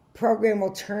program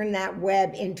will turn that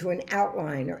web into an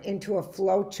outline or into a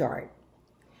flow chart.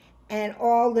 And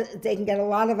they can get a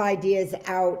lot of ideas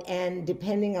out, and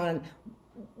depending on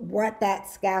what that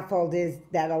scaffold is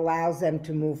that allows them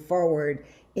to move forward,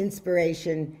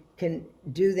 Inspiration can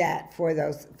do that for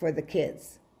the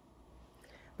kids.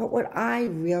 But what I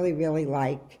really, really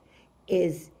like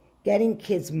is getting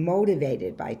kids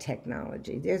motivated by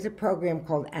technology. There's a program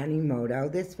called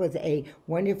Animoto. This was a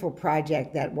wonderful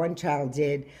project that one child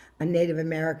did on Native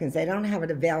Americans. They don't have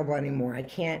it available anymore. I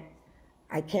can't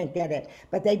get it.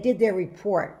 But they did their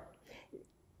report.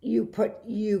 You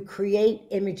create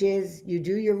images, you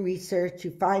do your research, you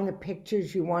find the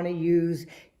pictures you want to use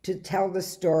to tell the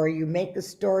story, you make a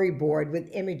storyboard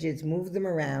with images, move them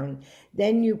around,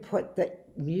 then you put the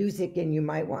music in you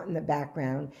might want in the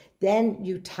background, then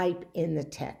you type in the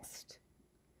text.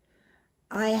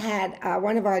 I had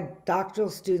one of our doctoral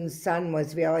students' son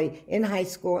was really in high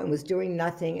school and was doing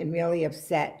nothing and really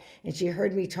upset, and she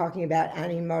heard me talking about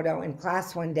Animoto in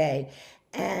class one day,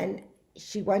 and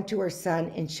she went to her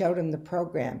son and showed him the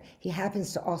program. He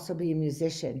happens to also be a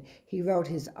musician. He wrote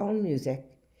his own music.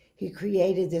 He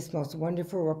created this most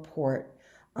wonderful report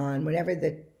on whatever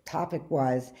the topic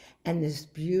was, and this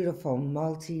beautiful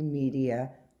multimedia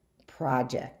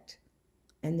project.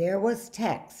 And there was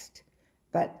text,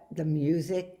 but the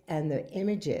music and the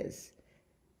images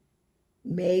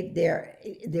made there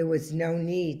was no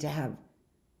need to have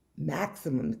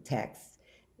maximum text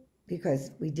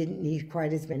because we didn't need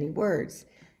quite as many words.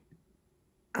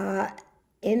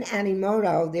 In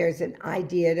Animoto, there's an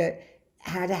idea to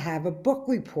how to have a book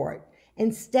report.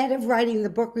 Instead of writing the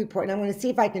book report, and I'm going to see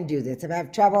if I can do this. If I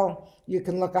have trouble, you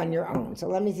can look on your own. So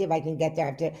let me see if I can get there. I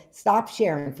have to stop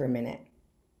sharing for a minute.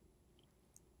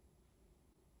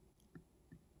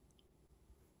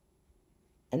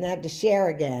 And then I have to share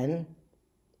again.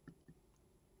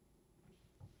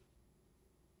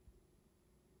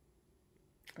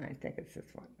 I think it's this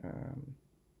one.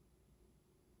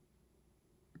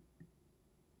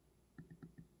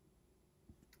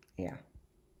 Yeah.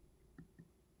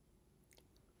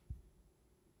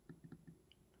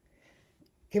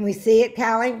 Can we see it,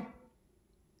 Callie?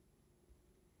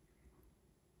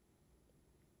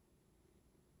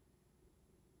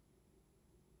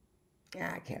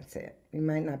 Yeah, I can't see it. You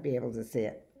might not be able to see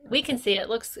it. We can see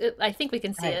it. I think we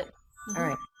can see it. All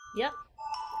right. Yep.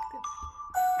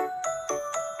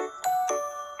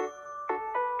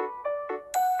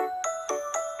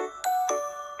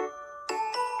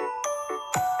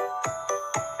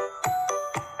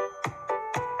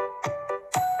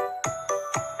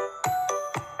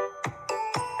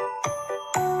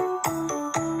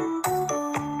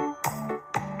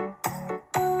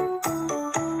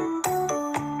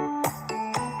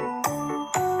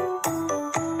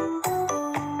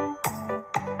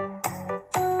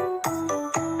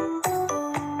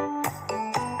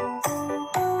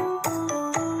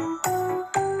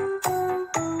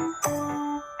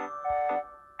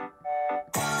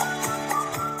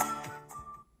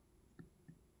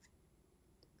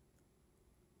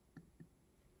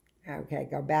 Okay,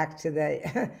 go back to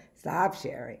the stop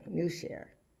sharing, new share,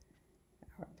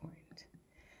 PowerPoint.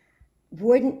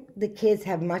 Wouldn't the kids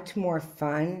have much more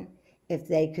fun if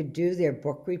they could do their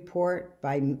book report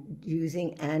by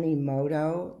using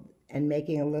Animoto and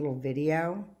making a little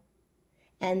video?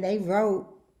 And they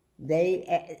wrote,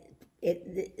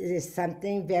 there's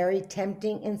something very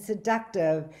tempting and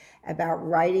seductive about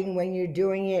writing when you're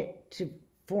doing it to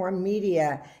form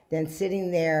media than sitting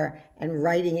there and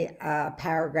writing a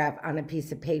paragraph on a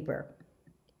piece of paper.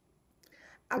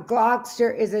 A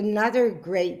Glogster is another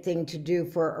great thing to do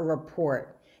for a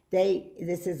report.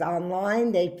 This is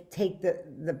online. They take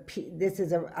this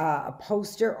is a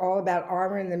poster all about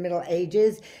armor in the Middle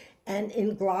Ages. And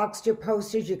in Glogster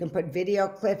posters, you can put video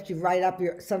clips, you write up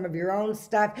some of your own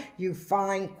stuff, you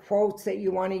find quotes that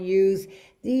you want to use.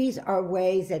 These are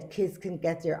ways that kids can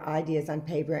get their ideas on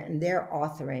paper, and they're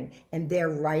authoring and they're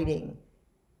writing.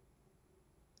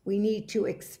 We need to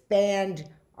expand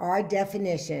our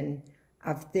definition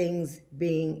of things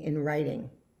being in writing.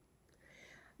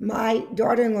 My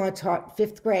daughter-in-law taught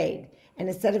 5th grade, and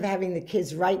instead of having the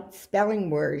kids write spelling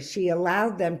words, she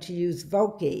allowed them to use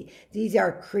Voki. These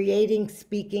are creating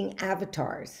speaking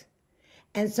avatars.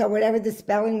 And so whatever the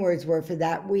spelling words were for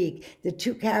that week, the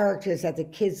 2 characters that the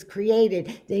kids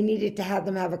created, they needed to have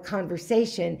them have a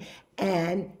conversation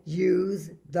and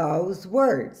use those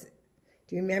words.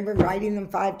 Do you remember writing them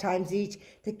 5 times each?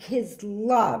 The kids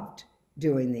loved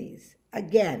doing these.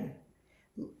 Again,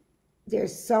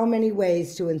 there's so many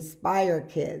ways to inspire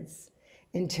kids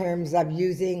in terms of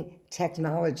using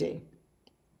technology.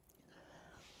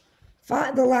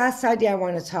 The last idea I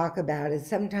want to talk about is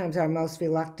sometimes our most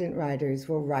reluctant writers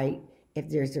will write if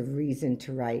there's a reason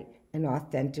to write, an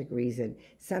authentic reason,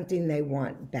 something they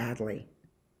want badly.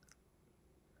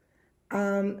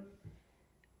 They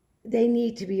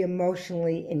need to be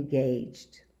emotionally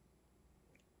engaged.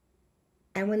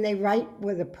 And when they write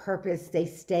with a purpose, they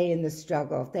stay in the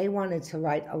struggle. If they wanted to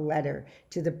write a letter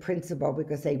to the principal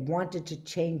because they wanted to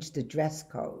change the dress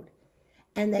code,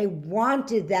 and they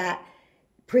wanted that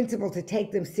principal to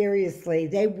take them seriously,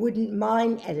 they wouldn't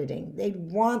mind editing. They'd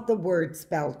want the words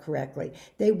spelled correctly.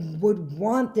 They would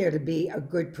want there to be a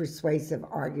good persuasive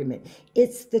argument.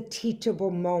 It's the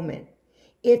teachable moment.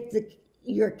 If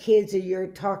your kids or you're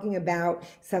talking about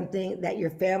something that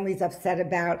your family's upset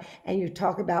about and you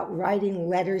talk about writing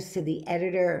letters to the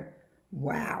editor,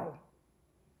 wow.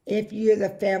 If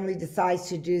the family decides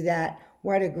to do that,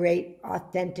 what a great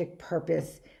authentic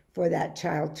purpose for that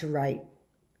child to write.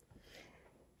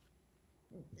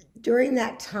 During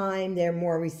that time, they're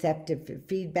more receptive to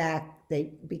feedback.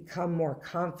 They become more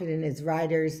confident as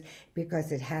writers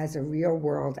because it has a real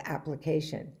world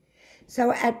application.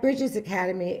 So at Bridges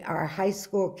Academy, our high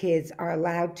school kids are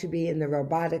allowed to be in the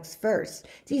robotics first.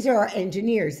 These are our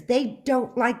engineers. They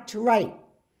don't like to write.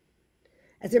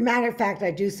 As a matter of fact, I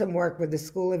do some work with the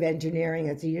School of Engineering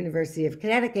at the University of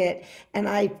Connecticut, and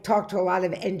I talk to a lot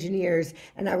of engineers,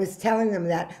 and I was telling them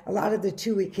that a lot of the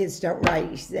 2-week kids don't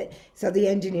write. So the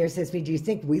engineer says to me, do you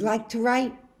think we like to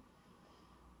write?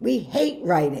 We hate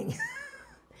writing.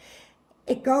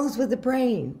 It goes with the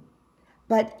brain.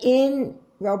 But in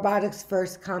robotics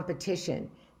first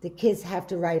competition, the kids have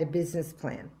to write a business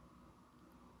plan.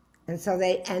 And so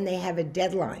they have a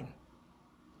deadline.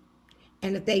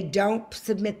 And if they don't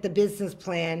submit the business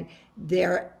plan,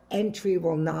 their entry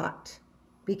will not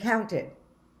be counted.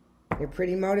 They're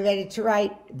pretty motivated to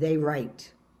write, they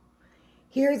write.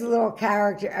 Here's a little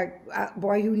character, a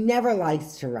boy who never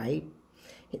likes to write.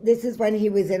 This is when he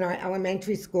was in our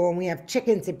elementary school, and we have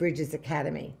chickens at Bridges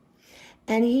Academy.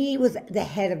 And he was the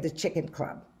head of the chicken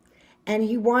club. And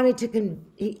he wanted to,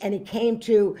 and he came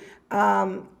to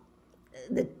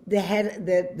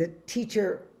the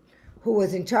teacher who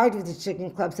was in charge of the chicken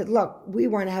club, said, look, we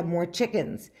want to have more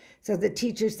chickens. So the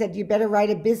teacher said, you better write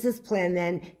a business plan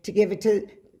then to give it to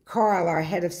Carl, our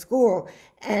head of school,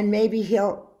 and maybe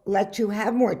he'll let you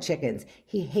have more chickens.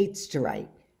 He hates to write,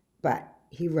 but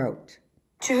he wrote.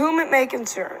 To whom it may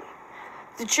concern,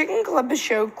 the Chicken Club has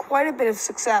showed quite a bit of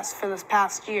success for this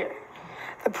past year.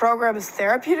 The program is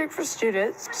therapeutic for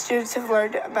students. Students have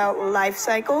learned about life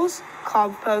cycles,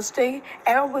 composting,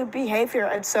 animal behavior,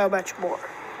 and so much more.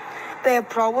 They have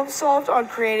problem solved on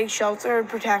creating shelter and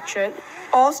protection.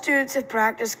 All students have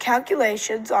practiced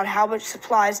calculations on how much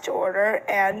supplies to order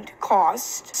and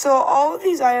cost. So all of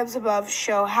these items above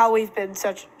show how we've been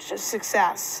such a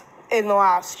success in the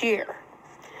last year.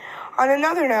 On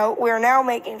another note, we are now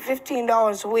making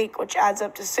 $15 a week, which adds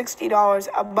up to $60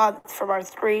 a month from our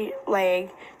 3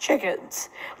 laying chickens,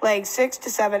 laying 6 to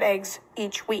 7 eggs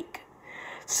each week.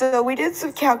 So we did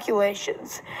some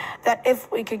calculations that if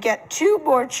we could get 2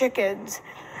 more chickens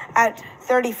at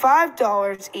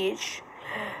 $35 each,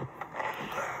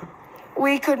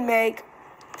 we could make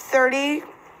 $30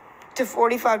 to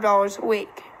 $45 a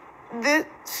week.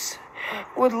 This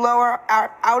would lower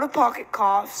our out-of-pocket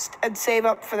costs and save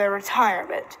up for their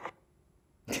retirement.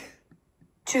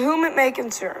 To whom it may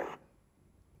concern.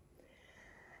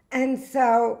 And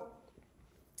so,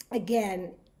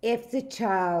 again, if the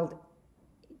child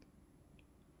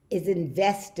is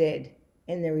invested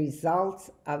in the results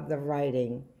of the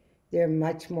writing, they're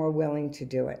much more willing to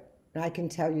do it. And I can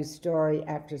tell you story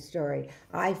after story.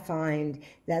 I find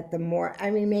that the more,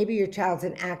 maybe your child's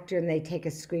an actor and they take a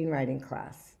screenwriting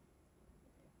class.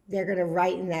 They're going to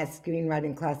write in that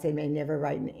screenwriting class. They may never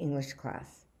write in English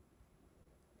class.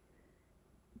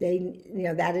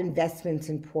 That investment's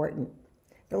important.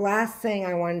 The last thing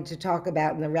I wanted to talk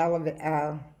about in the relevant,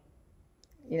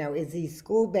 is these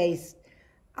school-based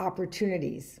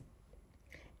opportunities.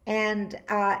 And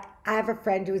I have a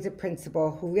friend who was a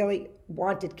principal who really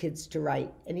wanted kids to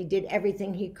write, and he did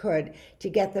everything he could to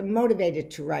get them motivated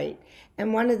to write.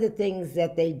 And one of the things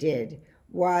that they did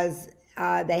was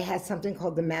they had something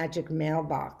called the Magic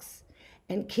Mailbox,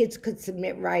 and kids could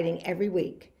submit writing every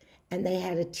week. And they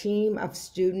had a team of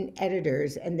student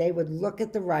editors, and they would look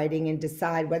at the writing and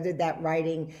decide whether that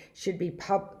writing should be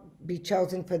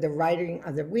chosen for the writing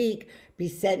of the week, be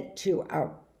sent to a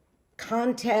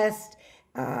contest,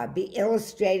 be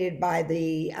illustrated by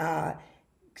the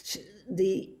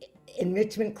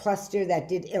enrichment cluster that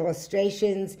did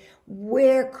illustrations.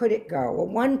 Where could it go? Well,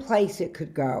 one place it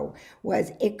could go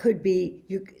was it could be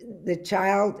the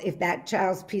child, if that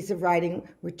child's piece of writing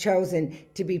were chosen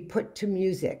to be put to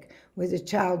music, where the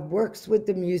child works with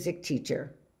the music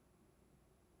teacher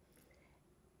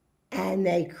and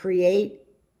they create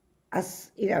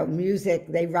music,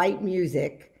 they write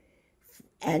music,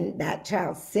 and that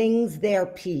child sings their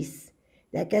piece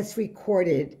that gets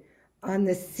recorded on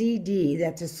the CD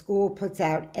that the school puts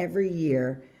out every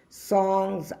year,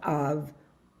 Songs of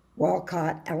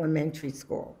Walcott Elementary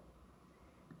School.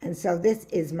 And so this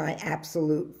is my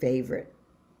absolute favorite.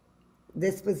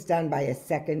 This was done by a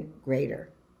second grader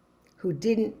who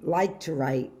didn't like to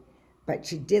write, but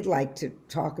she did like to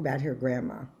talk about her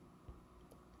grandma.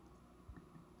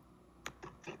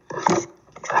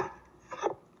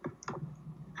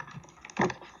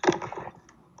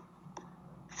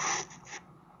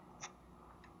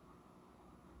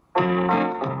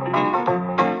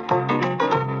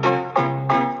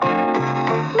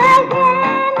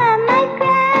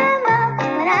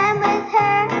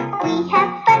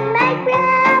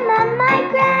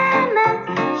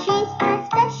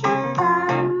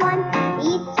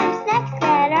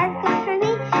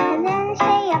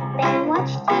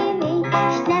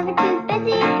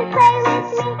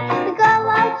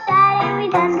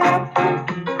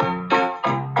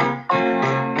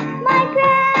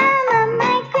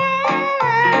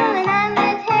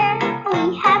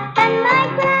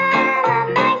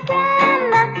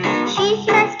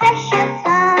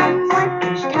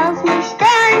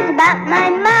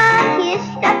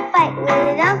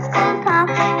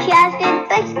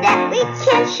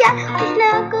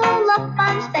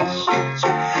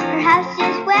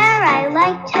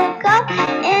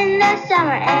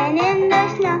 Summer and in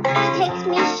the snow, she takes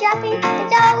me shopping. nothing,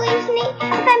 it's always me.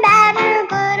 If I'm bad or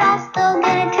good, I'll still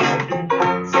get a treat.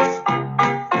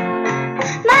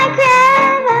 My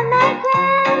grandma,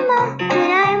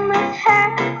 when I'm with her,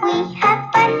 we have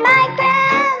fun. My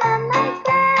grandma,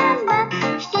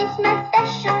 she's my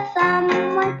special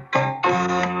someone.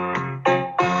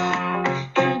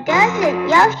 She doesn't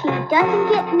yell, she doesn't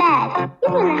get mad,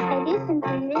 even if I do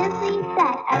something really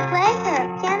bad. I play her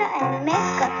a piano and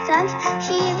make up songs,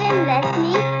 she even lets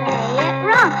me play it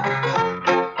wrong.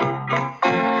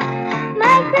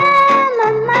 My grandma,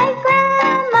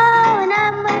 when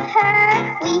I'm with her,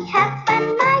 we have fun.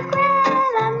 My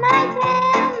grandma,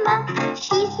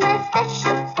 she's my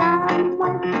special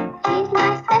someone. She's my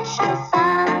special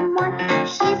someone.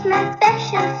 She's my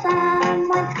special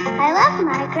someone. I love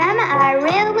my grandma, I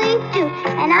really do,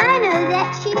 and I know that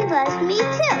she loves me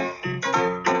too.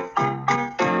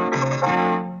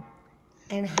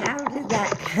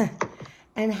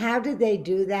 And how did they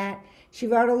do that? She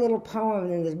wrote a little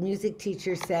poem, and the music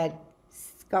teacher said,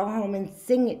 go home and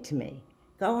sing it to me.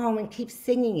 Go home and keep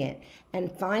singing it.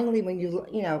 And finally, when you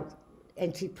know,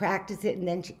 and she practiced it, and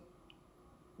then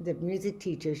the music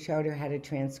teacher showed her how to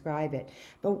transcribe it.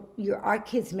 But our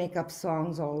kids make up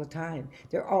songs all the time.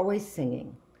 They're always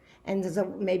singing. And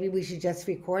so maybe we should just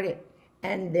record it,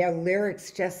 and their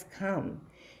lyrics just come.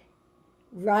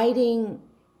 Writing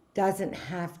doesn't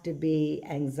have to be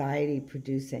anxiety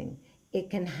producing. It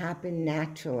can happen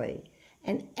naturally.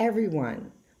 And everyone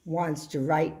wants to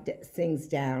write things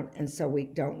down, and so we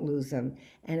don't lose them.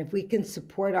 And if we can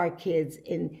support our kids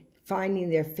in finding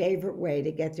their favorite way to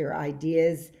get their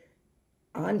ideas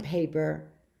on paper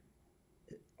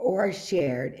or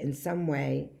shared in some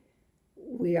way,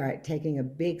 we are taking a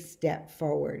big step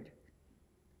forward.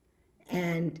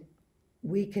 And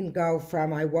we can go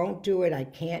from, I won't do it, I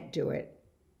can't do it,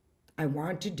 I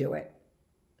want to do it.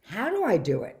 How do I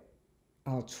do it?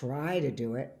 I'll try to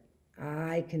do it.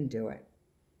 I can do it.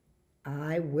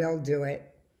 I will do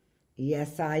it.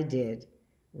 Yes, I did.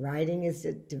 Writing is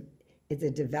a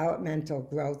developmental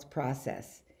growth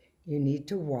process. You need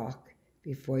to walk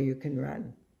before you can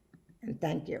run. And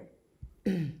thank you.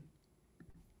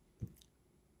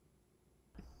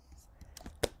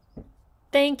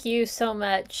 Thank you so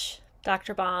much,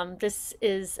 Dr. Baum. This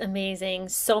is amazing.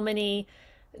 So many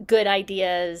good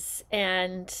ideas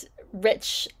and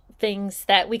rich things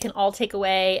that we can all take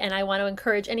away. And I want to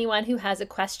encourage anyone who has a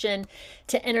question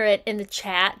to enter it in the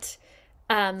chat.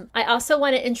 I also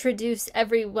want to introduce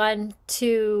everyone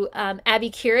to Abby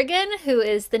Kerrigan, who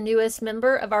is the newest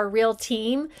member of our Real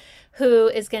team, who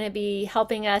is going to be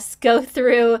helping us go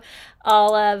through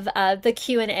all of the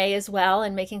Q&A as well,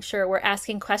 and making sure we're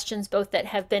asking questions both that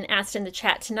have been asked in the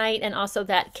chat tonight and also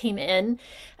that came in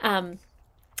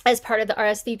as part of the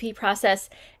RSVP process.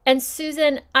 And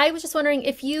Susan, I was just wondering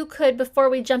if you could, before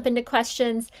we jump into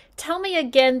questions, tell me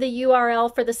again the URL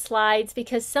for the slides,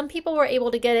 because some people were able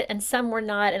to get it and some were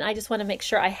not, and I just want to make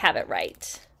sure I have it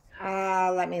right.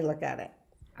 Let me look at it.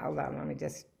 Hold on, let me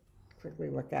just quickly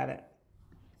look at it.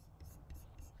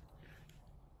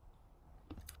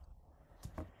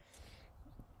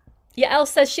 Yael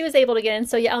says she was able to get in,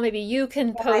 so Yael, maybe you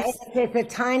can post. It's a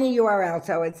tiny URL,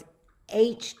 so it's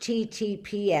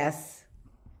HTTPS.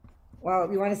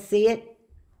 Well, you want to see it?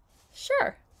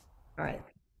 Sure. All right.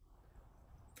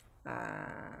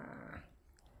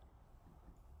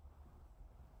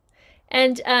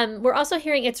 And we're also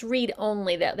hearing it's read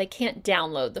only, that they can't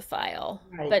download the file.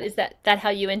 Right. But is that how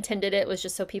you intended it? Was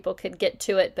just so people could get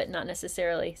to it, but not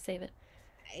necessarily save it?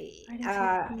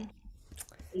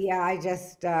 Yeah, I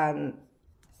just that's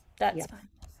yeah.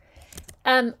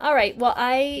 fine. All right. Well,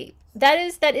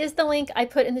 that is the link I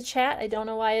put in the chat. I don't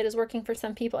know why it is working for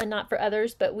some people and not for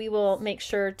others, but we will make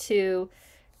sure to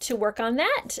work on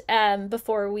that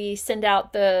before we send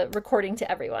out the recording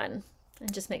to everyone,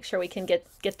 and just make sure we can get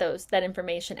that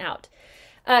information out.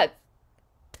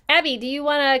 Abby, do you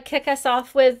want to kick us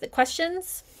off with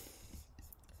questions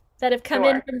that have come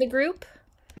in from the group?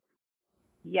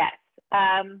 Yes.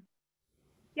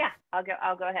 Yeah, I'll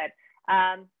go ahead.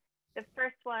 The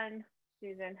first one,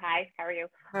 Susan, hi, how are you?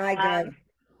 Hi, good.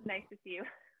 Nice to see you.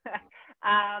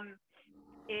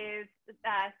 Is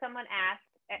someone asked,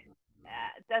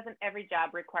 doesn't every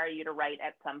job require you to write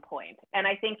at some point? And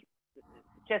I think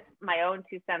just my own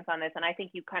 2 cents on this, and I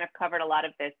think you kind of covered a lot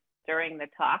of this during the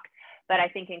talk, but I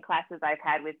think in classes I've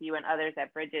had with you and others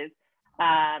at Bridges,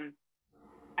 I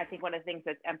think one of the things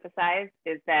that's emphasized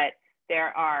is that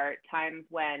there are times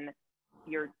when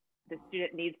the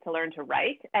student needs to learn to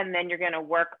write, and then you're going to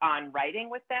work on writing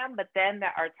with them. But then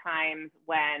there are times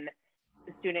when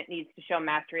the student needs to show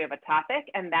mastery of a topic,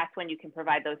 and that's when you can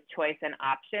provide those choice and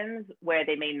options where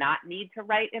they may not need to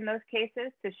write in those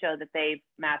cases to show that they've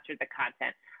mastered the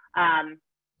content.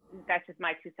 That's just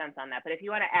my 2 cents on that. But if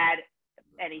you want to add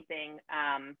anything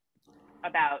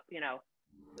about, you know,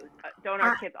 don't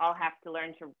our kids all have to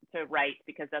learn to write,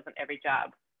 because doesn't every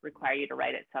job require you to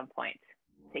write at some point?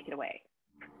 Take it away.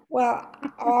 Well,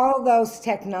 all those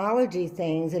technology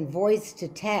things and voice to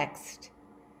text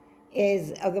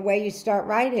is the way you start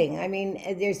writing. I mean,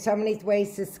 there's so many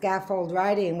ways to scaffold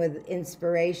writing with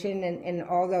inspiration and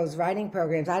all those writing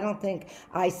programs. I don't think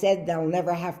I said they'll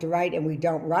never have to write and we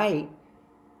don't write.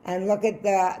 And look at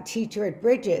the teacher at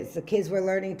Bridges. The kids were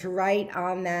learning to write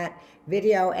on that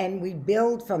video, and we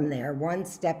build from there one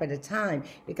step at a time.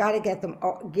 You got to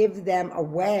give them a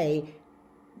way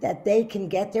that they can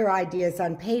get their ideas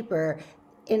on paper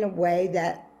in a way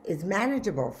that is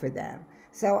manageable for them.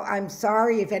 So I'm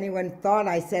sorry if anyone thought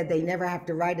I said they never have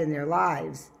to write in their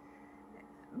lives.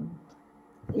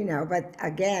 You know, but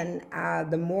again,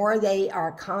 the more they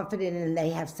are confident and they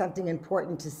have something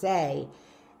important to say,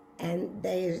 and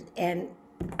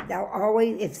they'll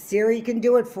always, if Siri can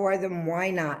do it for them, why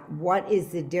not? What is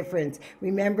the difference?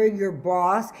 Remember your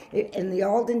boss, in the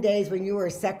olden days when you were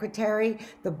a secretary,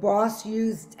 the boss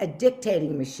used a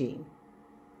dictating machine.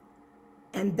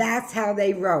 And that's how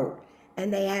they wrote.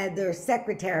 And they had their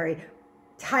secretary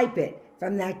type it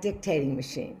from that dictating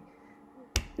machine.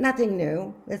 Nothing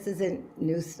new. This isn't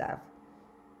new stuff.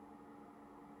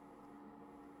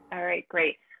 All right,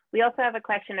 great. We also have a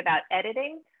question about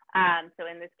editing. So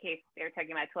in this case, they're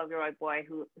talking about a 12-year-old boy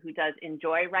who does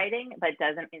enjoy writing, but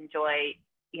doesn't enjoy,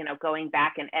 you know, going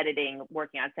back and editing,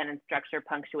 working on sentence structure,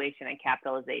 punctuation, and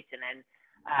capitalization.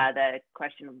 And the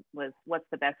question was, what's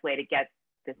the best way to get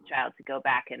this child to go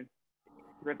back and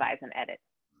revise and edit?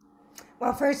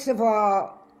 Well, first of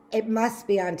all, it must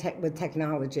be on with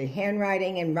technology.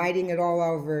 Handwriting and writing it all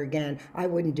over again, I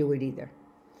wouldn't do it either.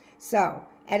 So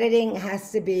editing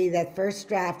has to be that first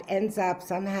draft ends up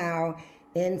somehow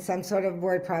in some sort of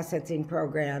word processing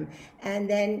program, and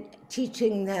then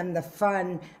teaching them the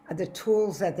fun, the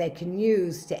tools that they can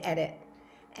use to edit.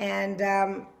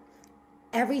 And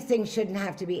everything shouldn't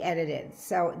have to be edited.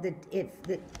 So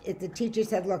if the teacher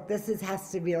said, look,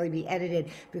 has to really be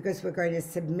edited because we're going to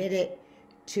submit it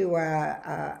to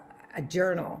a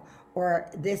journal, or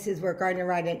we're going to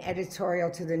write an editorial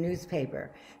to the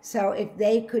newspaper. So if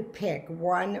they could pick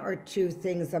 1 or 2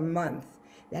 things a month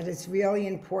that is really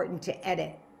important to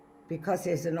edit, because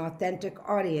there's an authentic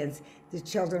audience, the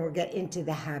children will get into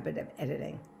the habit of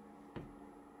editing.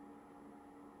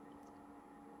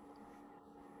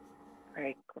 All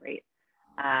right, great.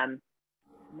 I'm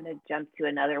going to jump to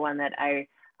another one that I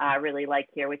really like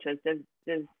here, which was,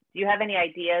 do you have any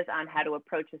ideas on how to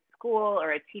approach a school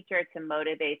or a teacher to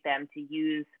motivate them to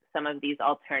use some of these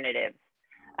alternatives?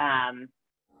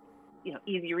 You know,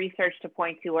 easy research to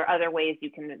point to, or other ways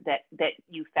you can that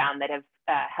you found that have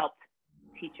helped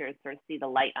teachers sort of see the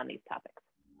light on these topics?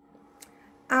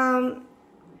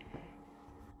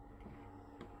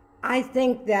 I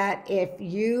think that if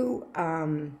you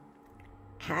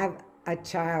have a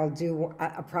child do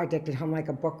a project at home, like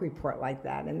a book report like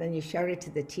that, and then you showed it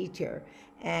to the teacher,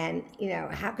 and you know,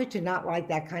 how could you not like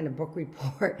that kind of book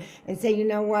report and say, you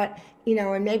know what, you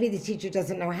know, and maybe the teacher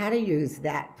doesn't know how to use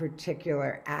that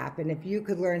particular app, and if you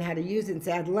could learn how to use it and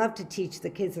say, I'd love to teach the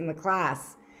kids in the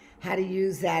class how to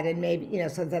use that, and maybe, you know,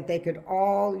 so that they could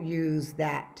all use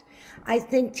that. I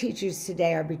think teachers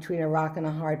today are between a rock and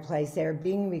a hard place. They're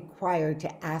being required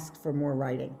to ask for more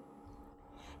writing.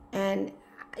 And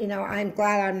you know, I'm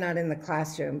glad I'm not in the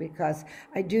classroom, because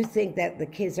I do think that the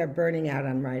kids are burning out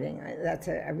on writing. That's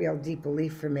a real deep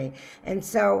belief for me. And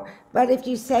so, but if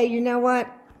you say, you know what,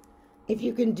 if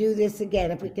you can do this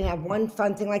again, if we can have one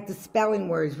fun thing like the spelling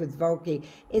words with Voki,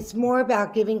 it's more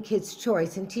about giving kids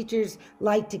choice, and teachers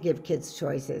like to give kids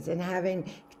choices, and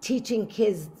teaching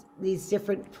kids these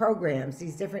different programs,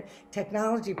 these different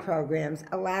technology programs,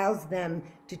 allows them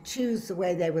to choose the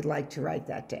way they would like to write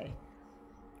that day.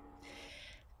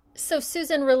 So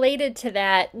Susan, related to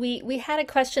that, we had a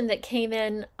question that came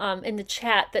in the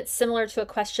chat that's similar to a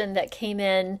question that came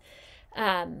in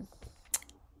our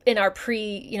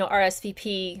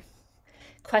RSVP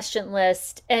question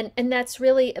list, and that's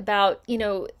really about, you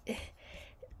know,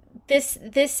 this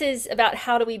is about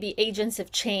how do we be agents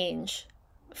of change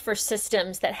for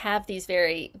systems that have these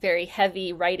very, very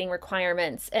heavy writing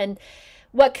requirements, and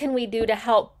what can we do to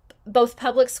help both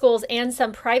public schools and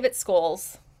some private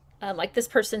schools, like this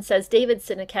person says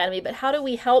Davidson Academy, but how do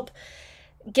we help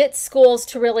get schools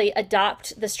to really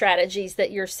adopt the strategies that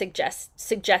you're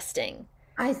suggesting?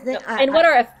 I think, And what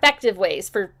are effective ways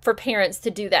for parents to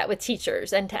do that with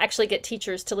teachers and to actually get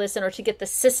teachers to listen, or to get the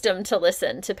system to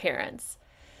listen to parents?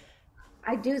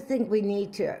 I do think we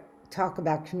need to talk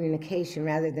about communication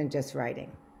rather than just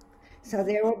writing. So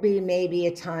there will be maybe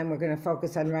a time we're going to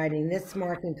focus on writing this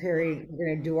marking period. We're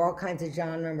going to do all kinds of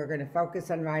genre, and we're going to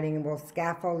focus on writing, and we'll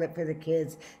scaffold it for the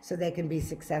kids so they can be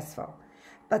successful.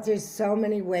 But there's so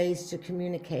many ways to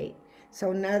communicate. So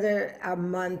another a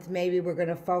month, maybe we're going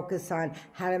to focus on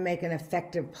how to make an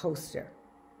effective poster.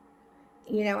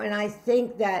 And I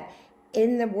think that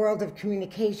in the world of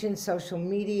communication, social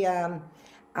media,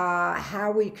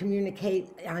 how we communicate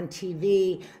on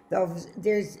TV,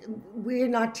 we're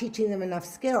not teaching them enough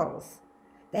skills.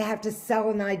 They have to sell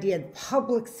an idea.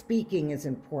 Public speaking is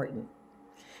important.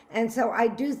 And so I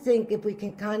do think if we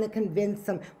can kind of convince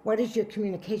them, what is your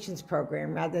communications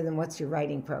program rather than what's your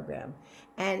writing program?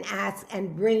 And ask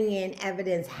and bring in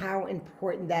evidence how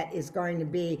important that is going to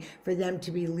be for them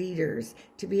to be leaders,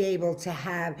 to be able to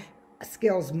have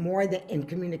skills more than in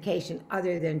communication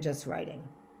other than just writing.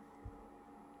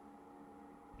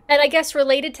 And I guess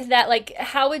related to that, like,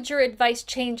 how would your advice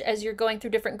change as you're going through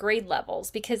different grade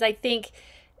levels? Because I think,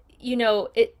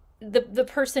 the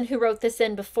person who wrote this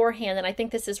in beforehand, and I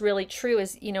think this is really true,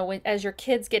 is, as your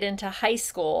kids get into high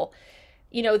school,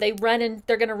 you're going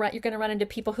to run into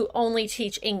people who only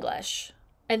teach English,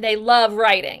 and they love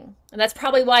writing. And that's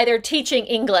probably why they're teaching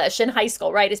English in high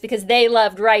school, right? Is because they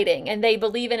loved writing and they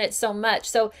believe in it so much.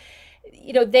 So,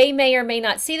 they may or may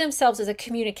not see themselves as a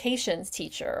communications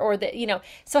teacher, or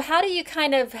so how do you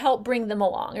kind of help bring them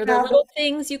along? Are there little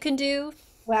things you can do?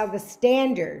 Well,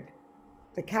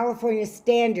 the California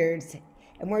standards,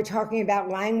 and we're talking about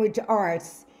language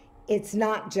arts, it's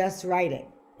not just writing.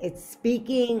 It's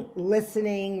speaking,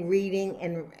 listening, reading,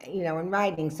 and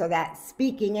writing. So that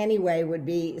speaking anyway would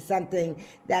be something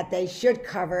that they should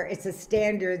cover. It's a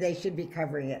standard, they should be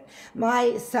covering it.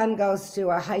 My son goes to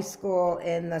a high school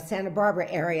in the Santa Barbara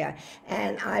area,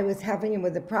 and I was helping him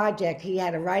with a project. He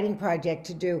had a writing project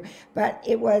to do, but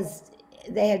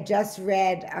they had just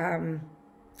read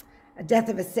A Death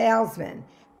of a Salesman.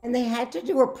 And they had to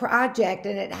do a project,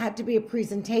 and it had to be a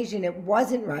presentation. It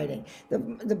wasn't writing.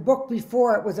 The book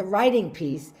before it was a writing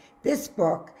piece. This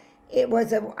book, it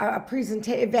was a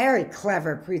presentation, a very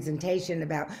clever presentation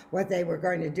about what they were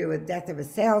going to do with Death of a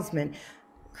Salesman.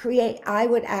 I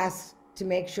would ask to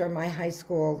make sure my high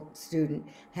school student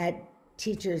had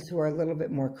teachers who are a little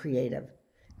bit more creative.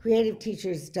 Creative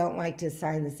teachers don't like to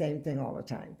assign the same thing all the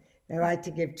time. They like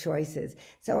to give choices.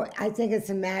 So I think it's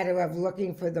a matter of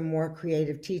looking for the more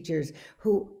creative teachers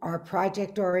who are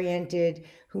project-oriented,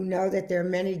 who know that there are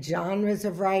many genres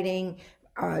of writing.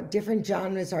 Different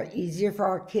genres are easier for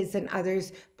our kids than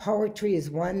others. Poetry is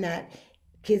one that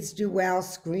kids do well.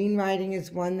 Screenwriting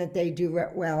is one that they do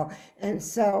well. And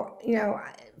so,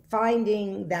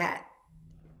 finding that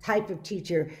type of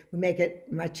teacher would make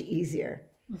it much easier.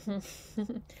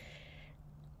 Mm-hmm.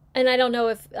 And I don't know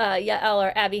if Yael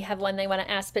or Abby have one they want to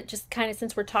ask, but just kind of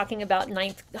since we're talking about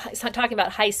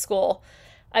high school,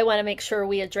 I want to make sure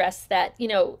we address that.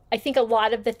 I think a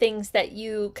lot of the things that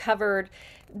you covered,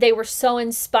 they were so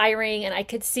inspiring, and I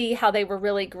could see how they were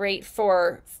really great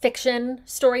for fiction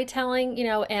storytelling,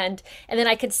 and then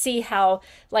I could see how,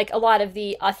 like, a lot of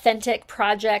the authentic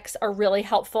projects are really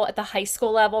helpful at the high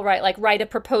school level, right? Like, write a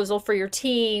proposal for your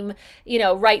team,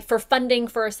 write for funding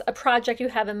for a project you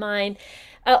have in mind.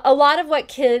 A lot of what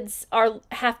kids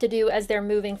have to do as they're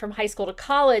moving from high school to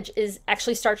college is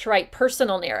actually start to write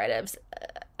personal narratives.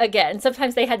 Again,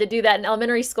 sometimes they had to do that in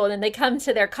elementary school, and then they come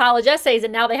to their college essays,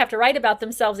 and now they have to write about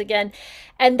themselves again.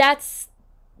 And that's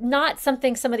not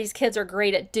something some of these kids are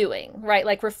great at doing, right?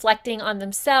 Like reflecting on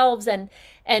themselves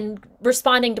and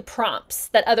responding to prompts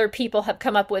that other people have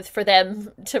come up with for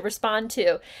them to respond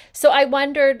to. So I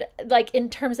wondered, like,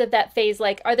 in terms of that phase,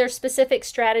 like, are there specific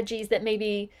strategies that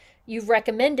maybe you've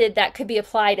recommended that could be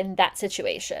applied in that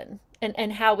situation?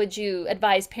 And how would you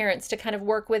advise parents to kind of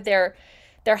work with their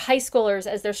high schoolers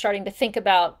as they're starting to think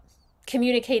about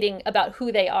communicating about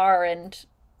who they are? And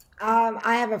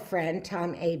I have a friend,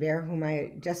 Tom Aber, whom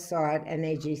I just saw at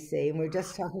NAGC, and we were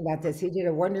just talking about this. He did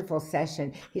a wonderful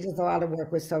session. He does a lot of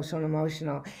work with social and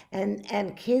emotional,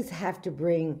 and kids have to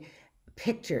bring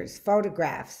pictures,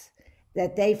 photographs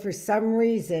that they, for some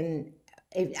reason,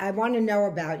 I want to know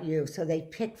about you. So they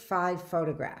pick 5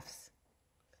 photographs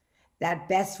that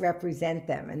best represent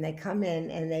them, and they come in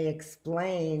and they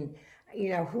explain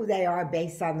who they are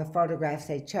based on the photographs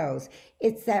they chose.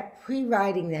 It's that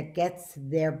pre-writing that gets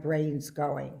their brains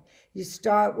going. You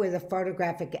start with a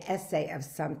photographic essay of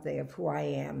something, of who I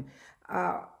am,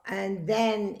 and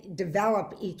then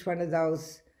develop each one of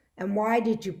those And why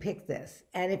did you pick this?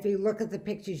 And if you look at the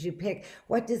pictures you pick,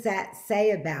 what does that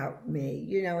say about me?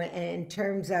 You know, in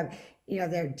terms of, you know,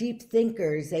 they're deep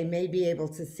thinkers, they may be able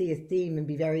to see a theme and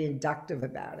be very inductive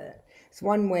about it. It's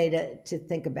one way to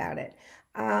think about it.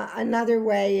 Another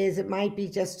way is it might be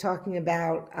just talking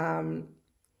about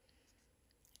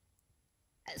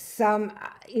some,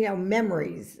 you know,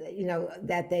 memories, you know,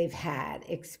 that they've had,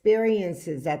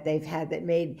 experiences that they've had that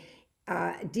made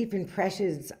deep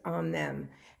impressions on them.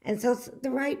 And so it's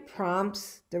the right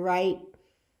prompts, the right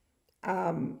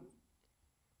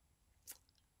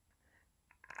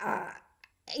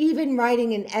even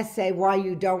writing an essay why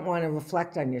you don't want to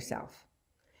reflect on yourself.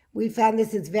 We found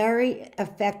this is very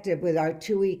effective with our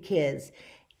 2E kids.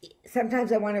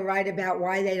 Sometimes I want to write about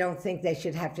why they don't think they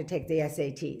should have to take the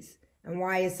SATs and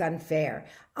why it's unfair.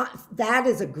 That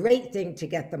is a great thing to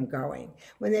get them going,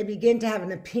 when they begin to have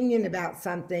an opinion about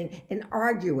something and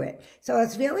argue it. So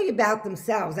it's really about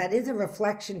themselves. That is a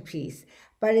reflection piece,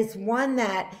 but it's one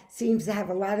that seems to have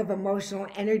a lot of emotional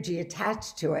energy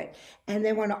attached to it, and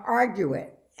they want to argue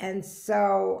it. And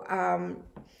so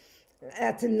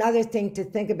that's another thing to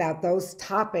think about, those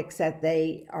topics that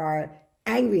they are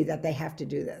angry that they have to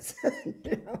do this.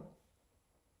 You know?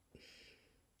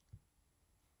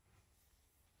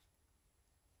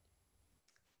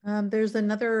 There's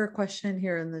another question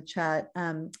here in the chat.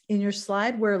 In your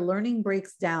slide where learning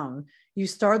breaks down, you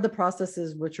starred the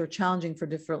processes which are challenging for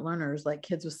different learners, like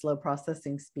kids with slow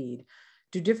processing speed.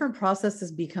 Do different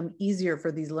processes become easier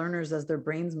for these learners as their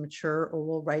brains mature, or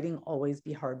will writing always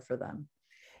be hard for them?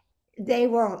 They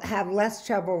will have less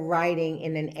trouble writing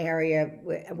in an area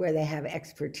where they have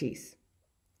expertise.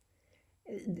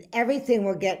 Everything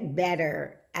will get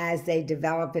better as they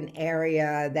develop an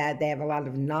area that they have a lot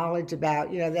of knowledge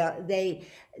about. You know,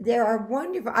 there are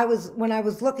wonderful. When I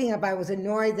was looking up, I was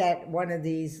annoyed that one of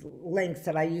these links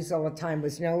that I use all the time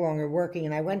was no longer working,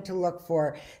 and I went to look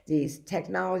for these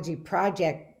technology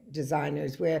project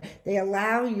designers where they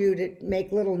allow you to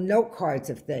make little note cards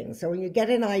of things. So when you get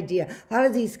an idea, a lot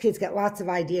of these kids get lots of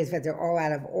ideas, but they're all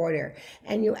out of order,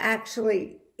 and you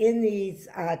actually, in these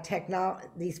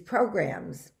these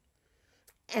programs,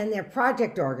 and they're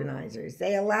project organizers,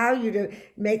 they allow you to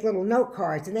make little note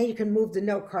cards, and then you can move the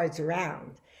note cards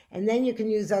around, and then you can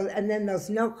use those, and then those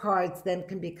note cards then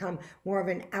can become more of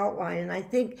an outline. And I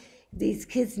think these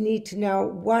kids need to know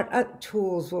what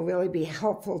tools will really be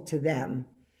helpful to them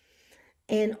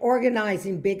in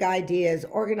organizing big ideas,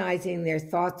 organizing their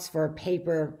thoughts for a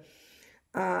paper,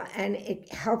 and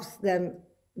it helps them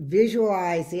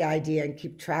visualize the idea and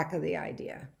keep track of the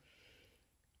idea.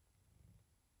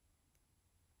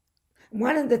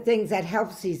 One of the things that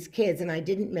helps these kids, and I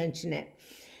didn't mention it,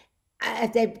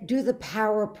 they do the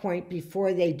PowerPoint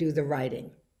before they do the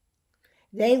writing.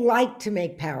 They like to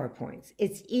make PowerPoints.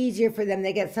 It's easier for them.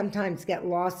 They sometimes get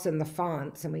lost in the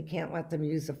fonts, and we can't let them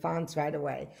use the fonts right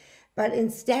away. But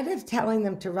instead of telling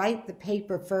them to write the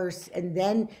paper first and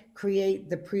then create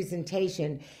the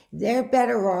presentation, they're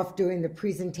better off doing the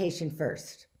presentation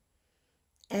first.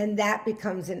 And that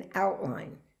becomes an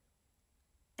outline.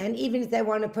 And even if they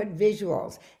want to put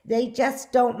visuals, they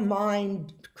just don't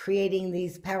mind creating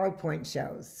these PowerPoint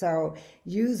shows. So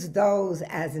use those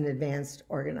as an advanced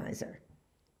organizer.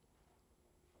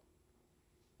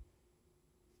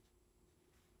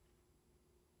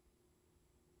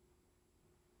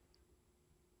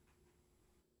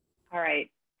 All right.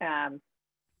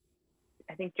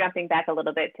 I think jumping back a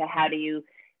little bit to how do you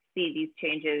see these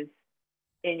changes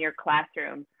in your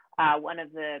classroom? One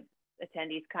of the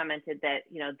attendees commented that,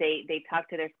 you know, they talk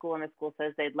to their school, and the school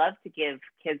says they'd love to give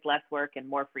kids less work and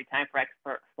more free time for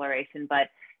exploration, but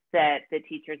that the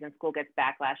teachers in school gets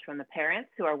backlash from the parents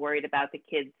who are worried about the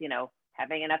kids, you know,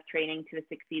 having enough training to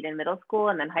succeed in middle school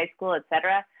and then high school, et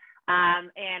cetera.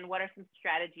 And what are some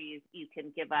strategies you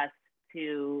can give us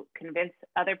to convince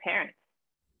other parents?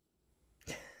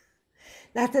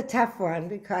 That's a tough one,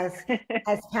 because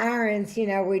as parents, you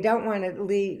know, we don't want to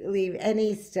leave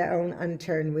any stone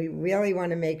unturned. We really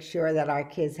want to make sure that our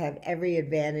kids have every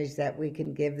advantage that we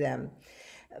can give them.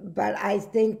 But I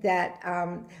think that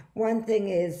one thing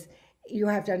is you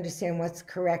have to understand what's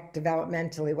correct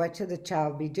developmentally. What should the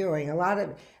child be doing? A lot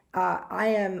of,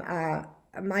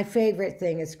 my favorite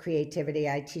thing is creativity.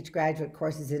 I teach graduate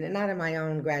courses in it, not in my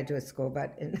own graduate school,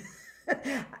 but in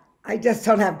I just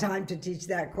don't have time to teach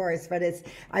that course, but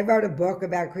I wrote a book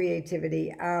about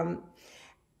creativity.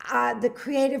 The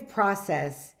creative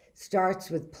process starts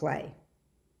with play.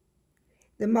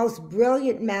 The most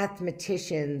brilliant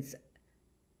mathematicians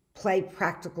play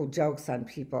practical jokes on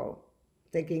people,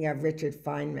 thinking of Richard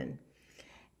Feynman.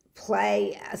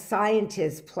 A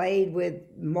scientist played with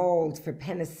molds for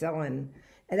penicillin.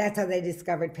 And that's how they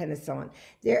discovered penicillin.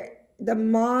 The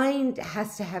mind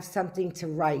has to have something to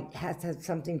write, has to have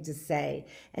something to say.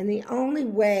 And the only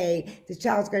way the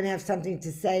child's going to have something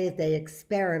to say is if they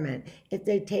experiment, if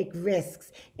they take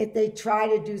risks, if they try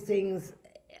to do things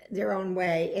their own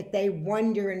way, if they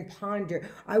wonder and ponder.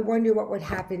 I wonder what would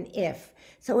happen if.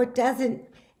 So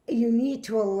you need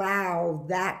to allow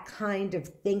that kind of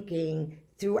thinking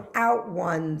throughout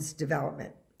one's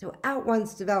development,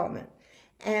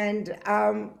 And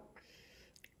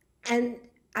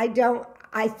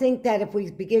I think that if we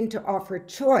begin to offer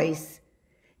choice,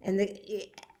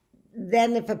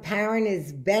 then if a parent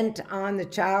is bent on the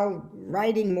child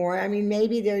writing more, I mean,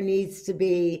 maybe there needs to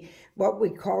be what we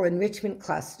call enrichment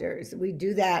clusters. We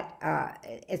do that.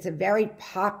 It's a very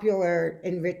popular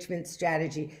enrichment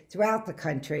strategy throughout the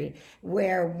country,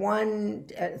 where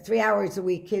 3 hours a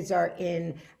week kids are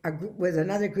in with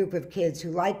another group of kids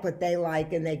who like what they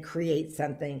like, and they create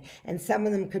something. And some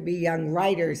of them could be young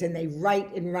writers, and they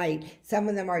write and write. Some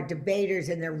of them are debaters,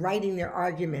 and they're writing their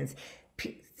arguments.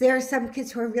 There are some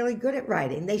kids who are really good at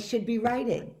writing. They should be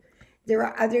writing. There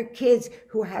are other kids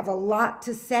who have a lot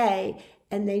to say,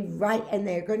 and they write, and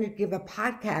they're going to give a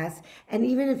podcast. And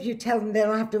even if you tell them they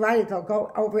don't have to write it, they'll go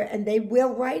over it and they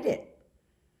will write it.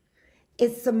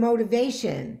 It's the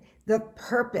motivation, the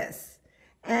purpose.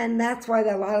 And that's why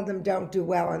a lot of them don't do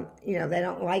well. And, they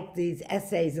don't like these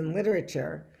essays in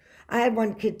literature. I had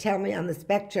one kid tell me on the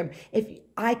spectrum, if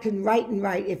I can write and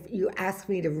write, if you ask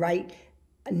me to write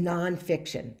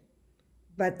nonfiction.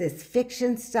 But this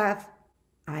fiction stuff,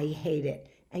 I hate it.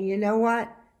 And you know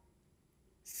what?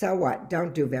 So what?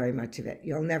 Don't do very much of it.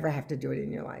 You'll never have to do it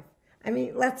in your life. I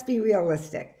mean, let's be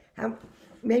realistic.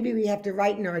 Maybe we have to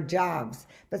write in our jobs,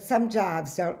 but some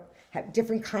jobs don't have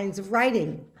different kinds of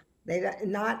writing.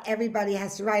 Not everybody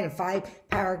has to write a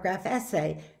 5-paragraph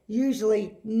essay.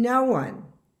 Usually no one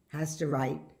has to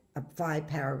write a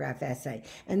 5-paragraph essay.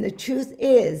 And the truth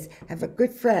is, I have a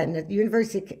good friend at the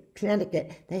University of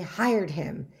Connecticut. They hired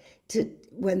him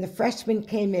when the freshmen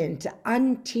came in, to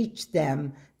unteach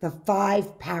them the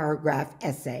 5-paragraph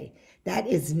essay. That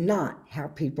is not how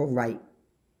people write.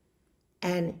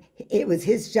 And it was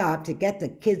his job to get the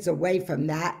kids away from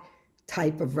that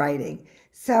type of writing.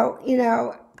 So,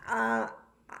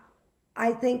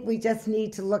 I think we just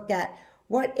need to look at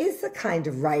what is the kind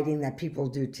of writing that people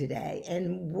do today,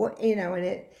 and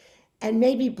and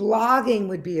maybe blogging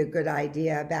would be a good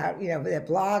idea about, they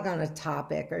blog on a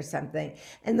topic or something.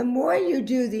 And the more you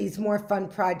do these more fun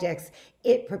projects,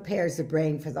 it prepares the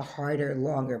brain for the harder,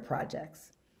 longer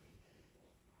projects.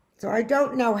 So I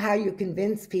don't know how you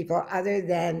convince people other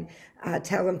than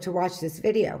tell them to watch this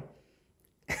video.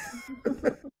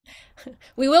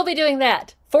 We will be doing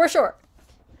that for sure.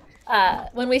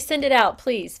 When we send it out,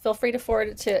 please feel free to forward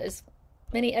it to as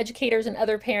many educators and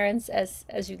other parents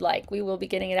as you'd like. We will be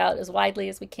getting it out as widely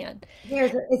as we can.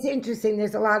 It's interesting.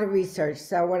 There's a lot of research.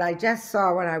 So what I just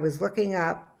saw when I was looking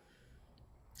up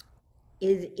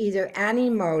is either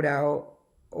Animoto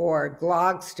or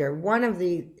Glogster, one of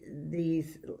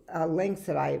these links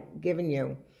that I've given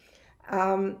you.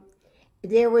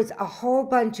 There was a whole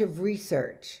bunch of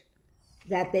research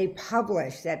that they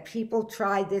published, that people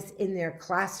tried this in their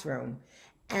classroom,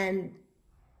 and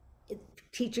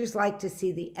teachers like to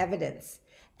see the evidence.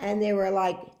 And there were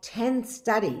like 10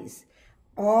 studies,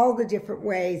 all the different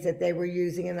ways that they were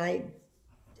using. And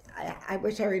I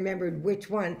wish I remembered which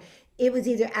one. It was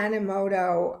either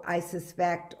Animoto, I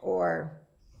suspect, or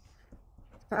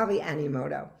probably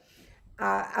Animoto,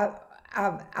 of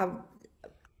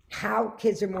how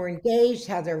kids are more engaged,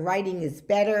 how their writing is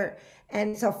better.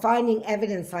 And so finding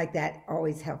evidence like that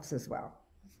always helps as well.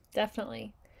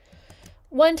 Definitely.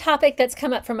 One topic that's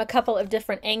come up from a couple of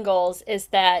different angles is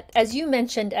that, as you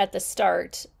mentioned at the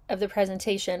start of the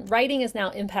presentation, writing is now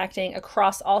impacting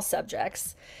across all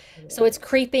subjects. So it's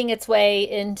creeping its way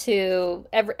into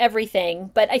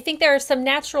everything. But I think there are some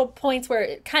natural points where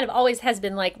it kind of always has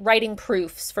been, like writing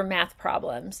proofs for math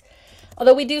problems.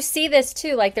 Although we do see this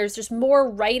too, like there's just more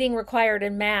writing required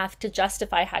in math to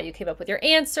justify how you came up with your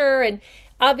answer. And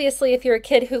obviously, if you're a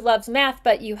kid who loves math,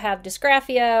 but you have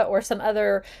dysgraphia or some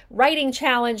other writing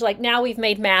challenge, like now we've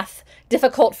made math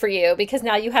difficult for you because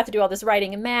now you have to do all this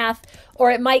writing in math. Or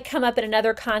it might come up in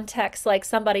another context, like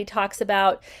somebody talks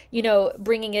about,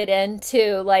 bringing it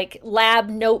into like lab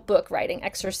notebook writing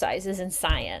exercises in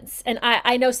science. And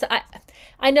I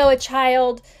know a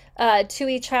child,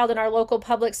 Tui child in our local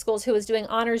public schools who was doing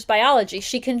honors biology.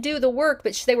 She can do the work,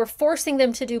 but they were forcing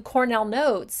them to do Cornell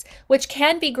notes, which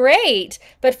can be great.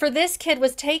 But for this kid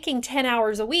was taking 10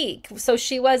 hours a week. So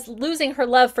she was losing her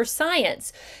love for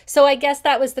science. So I guess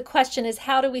that was the question, is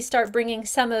how do we start bringing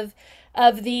some of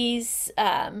of these,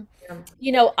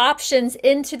 options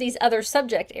into these other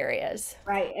subject areas.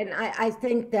 Right. And I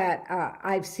think that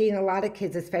I've seen a lot of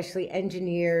kids, especially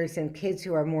engineers and kids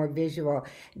who are more visual,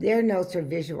 their notes are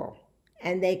visual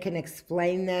and they can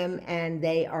explain them, and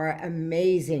they are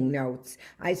amazing notes.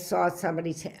 I saw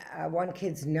one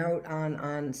kid's note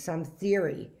on some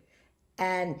theory.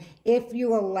 And if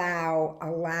you allow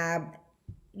a lab,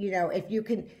 if you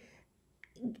can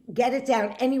get it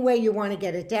down any way you want to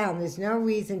get it down, there's no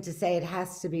reason to say it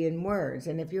has to be in words.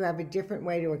 And if you have a different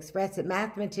way to express it,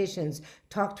 mathematicians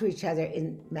talk to each other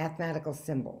in mathematical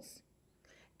symbols.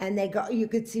 And you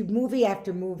could see movie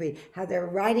after movie how they're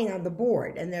writing on the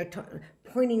board and they're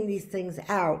pointing these things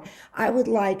out. I would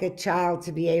like a child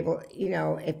to be able,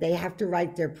 if they have to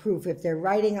write their proof, if they're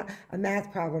writing a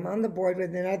math problem on the board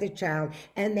with another child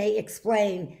and they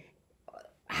explain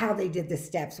how they did the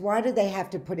steps, why do they have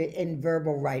to put it in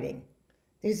verbal writing?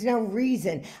 There's no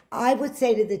reason. I would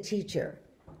say to the teacher,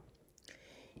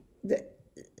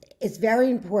 it's very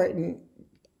important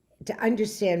to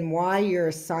understand why you're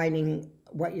assigning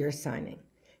what you're assigning.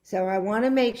 So I want to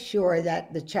make sure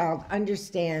that the child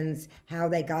understands how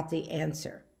they got the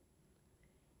answer.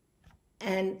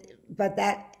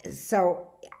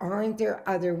 So aren't there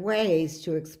other ways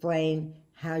to explain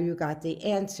how you got the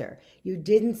answer? You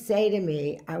didn't say to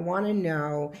me, I want to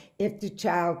know if the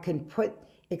child can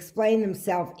explain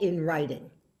themselves in writing.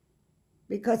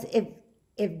 Because if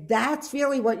that's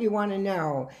really what you want to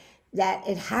know, that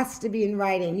it has to be in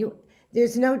writing,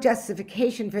 there's no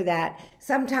justification for that.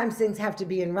 Sometimes things have to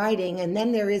be in writing, and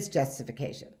then there is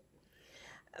justification.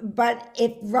 But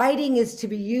if writing is to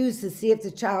be used to see if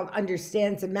the child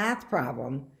understands a math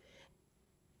problem,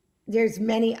 there's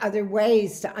many other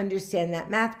ways to understand that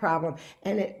math problem.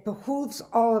 And it behooves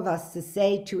all of us to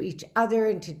say to each other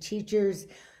and to teachers,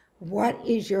 what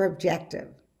is your objective?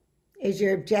 Is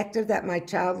your objective that my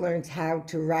child learns how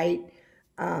to write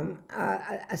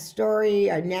a story,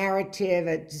 a narrative,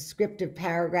 a descriptive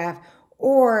paragraph?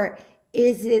 Or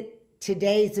is it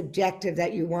today's objective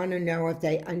that you want to know if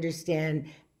they understand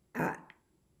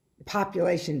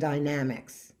population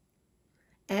dynamics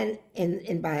and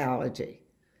in biology?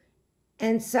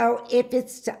 And so if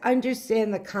it's to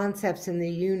understand the concepts in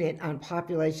the unit on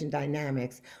population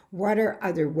dynamics, what are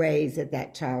other ways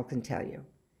that child can tell you?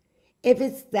 If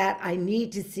it's that I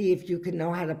need to see if you can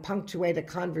know how to punctuate a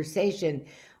conversation,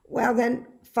 well then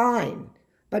fine.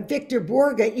 But Victor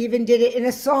Borge even did it in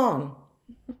a song.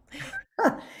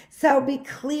 So be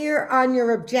clear on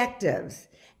your objectives.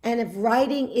 And if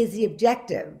writing is the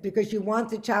objective, because you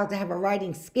want the child to have a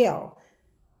writing skill,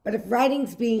 but if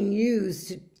writing's being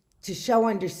used to show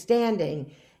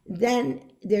understanding, then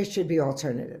there should be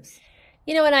alternatives.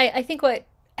 And I think what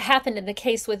happened in the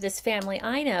case with this family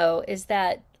I know is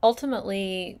that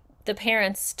ultimately the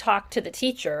parents talked to the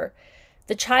teacher.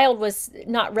 The child was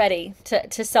not ready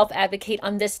to self-advocate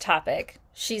on this topic.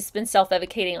 She's been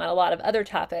self-advocating on a lot of other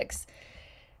topics.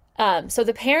 So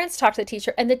the parents talked to the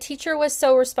teacher, and the teacher was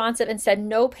so responsive and said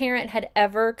no parent had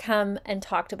ever come and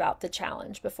talked about the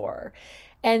challenge before.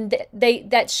 And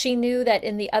that she knew that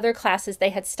in the other classes they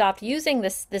had stopped using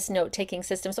this note-taking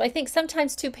system. So I think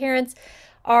sometimes two parents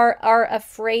are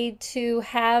afraid to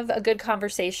have a good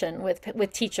conversation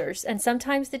with teachers, and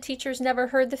sometimes the teachers never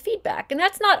heard the feedback, and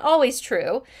that's not always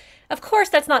true. Of course,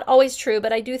 that's not always true,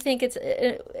 but I do think it's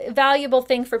a valuable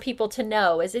thing for people to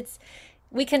know.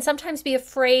 We can sometimes be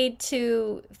afraid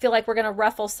to feel like we're going to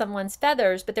ruffle someone's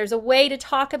feathers, but there's a way to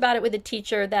talk about it with a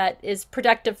teacher that is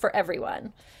productive for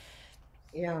everyone.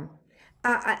 Yeah,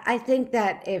 I think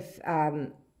that if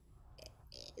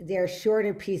there are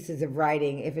shorter pieces of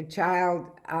writing, if a child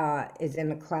is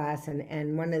in a class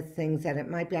and one of the things that it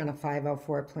might be on a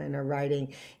 504 plan or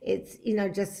writing, it's,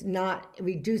 just not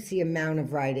reduce the amount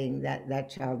of writing that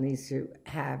child needs to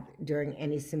have during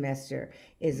any semester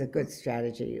is a good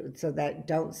strategy. So that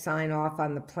don't sign off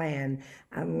on the plan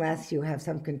unless you have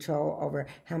some control over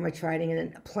how much writing.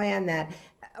 And a plan that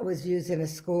was used in a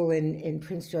school in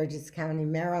Prince George's County,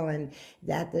 Maryland,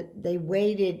 that they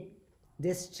weighted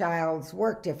this child's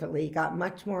work differently. He got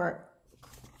much more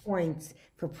points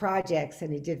for projects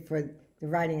than he did for the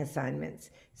writing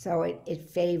assignments. So it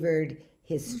favored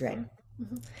his strength.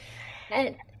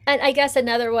 And I guess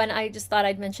another one I just thought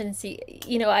I'd mention,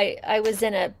 I was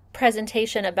in a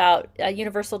presentation about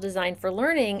universal design for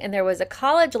learning, and there was a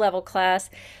college level class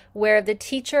where the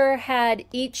teacher had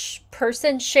each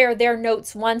person share their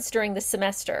notes once during the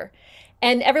semester.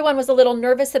 And everyone was a little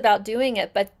nervous about doing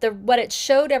it, but what it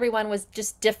showed everyone was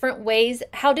just different ways,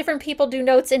 how different people do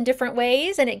notes in different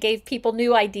ways, and it gave people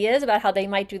new ideas about how they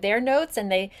might do their notes,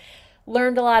 and they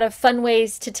learned a lot of fun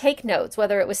ways to take notes,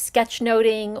 whether it was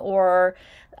sketchnoting or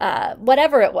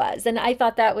whatever it was. And I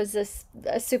thought that was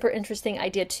a super interesting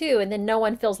idea too. And then no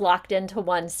one feels locked into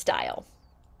one style.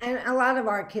 And a lot of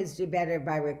our kids do better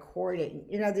by recording.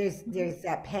 You know, there's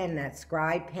that pen, that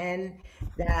scribe pen,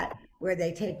 that where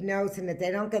they take notes, and if they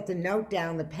don't get the note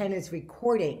down, the pen is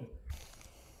recording.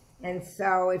 And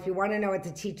so if you want to know what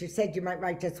the teacher said, you might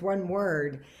write just one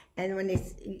word, and when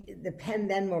the pen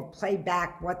then will play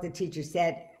back what the teacher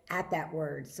said at that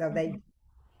word. So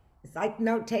it's like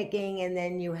note taking, and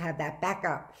then you have that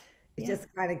backup. It just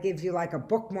kind of gives you like a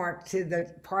bookmark to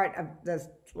the part of the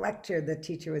lecture the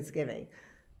teacher was giving.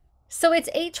 So it's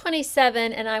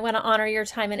 8:27, and I want to honor your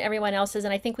time and everyone else's,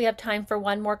 and I think we have time for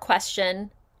one more question.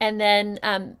 And then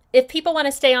if people want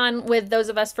to stay on with those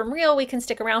of us from Real, we can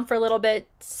stick around for a little bit.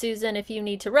 Susan, if you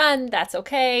need to run, that's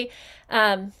okay.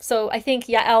 So I think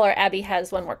Yael or Abby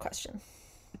has one more question.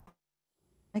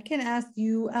 I can ask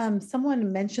you,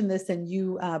 someone mentioned this and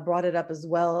you brought it up as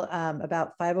well,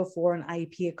 about 504 and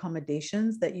IEP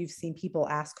accommodations that you've seen people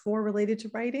ask for related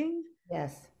to writing.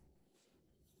 Yes.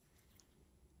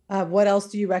 What else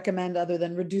do you recommend other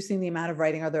than reducing the amount of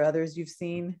writing? Are there others you've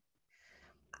seen?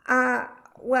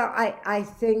 Well, I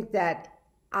think that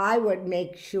I would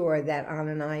make sure that on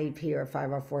an IEP or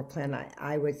 504 plan,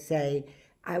 I would say,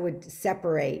 I would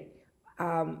separate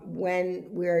when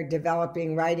we're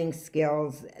developing writing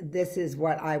skills, this is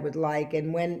what I would like.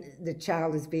 And when the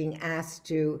child is being asked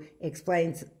to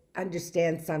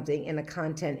understand something in a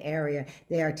content area,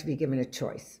 they are to be given a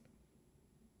choice.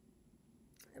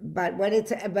 But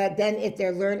then if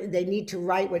they're learning, they need to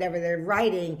write whatever they're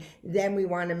writing, then we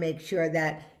want to make sure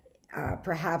that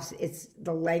perhaps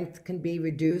the length can be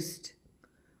reduced,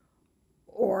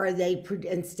 or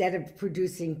instead of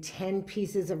producing 10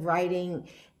 pieces of writing,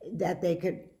 that they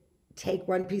could take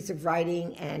one piece of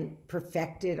writing and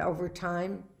perfect it over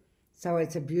time. So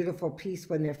it's a beautiful piece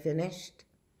when they're finished.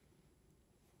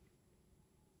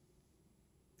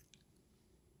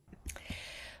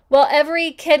 Well,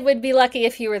 every kid would be lucky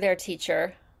if you were their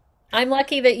teacher. I'm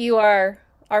lucky that you are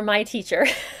my teacher.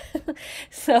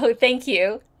 So thank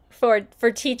you for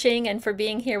teaching and for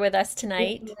being here with us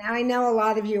tonight. I know a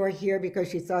lot of you are here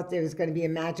because you thought there was going to be a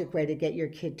magic way to get your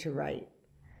kid to write.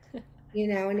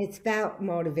 And it's about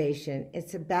motivation.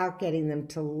 It's about getting them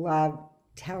to love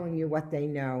telling you what they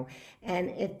know,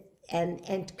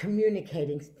 and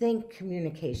communicating. Think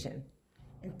communication.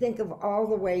 And think of all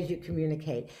the ways you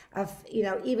communicate.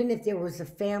 Even if there was a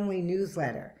family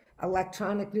newsletter,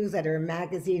 electronic newsletter, a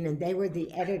magazine, and they were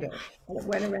the editor, and it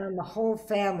went around the whole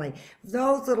family,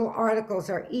 those little articles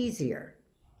are easier,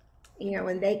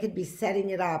 and they could be setting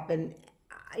it up. And,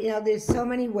 there's so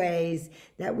many ways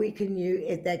that we can use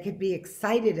it that could be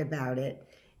excited about it.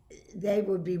 They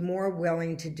would be more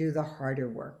willing to do the harder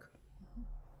work.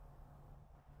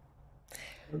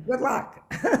 Good luck.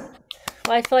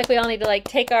 Well, I feel like we all need to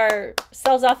take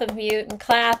ourselves off of mute and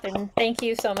clap, and thank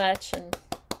you so much. And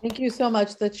thank you so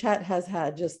much. The chat has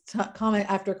had just comment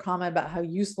after comment about how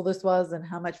useful this was and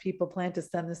how much people plan to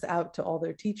send this out to all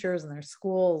their teachers and their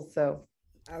schools. So,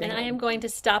 and I am going to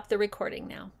stop the recording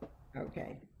now.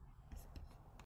 Okay.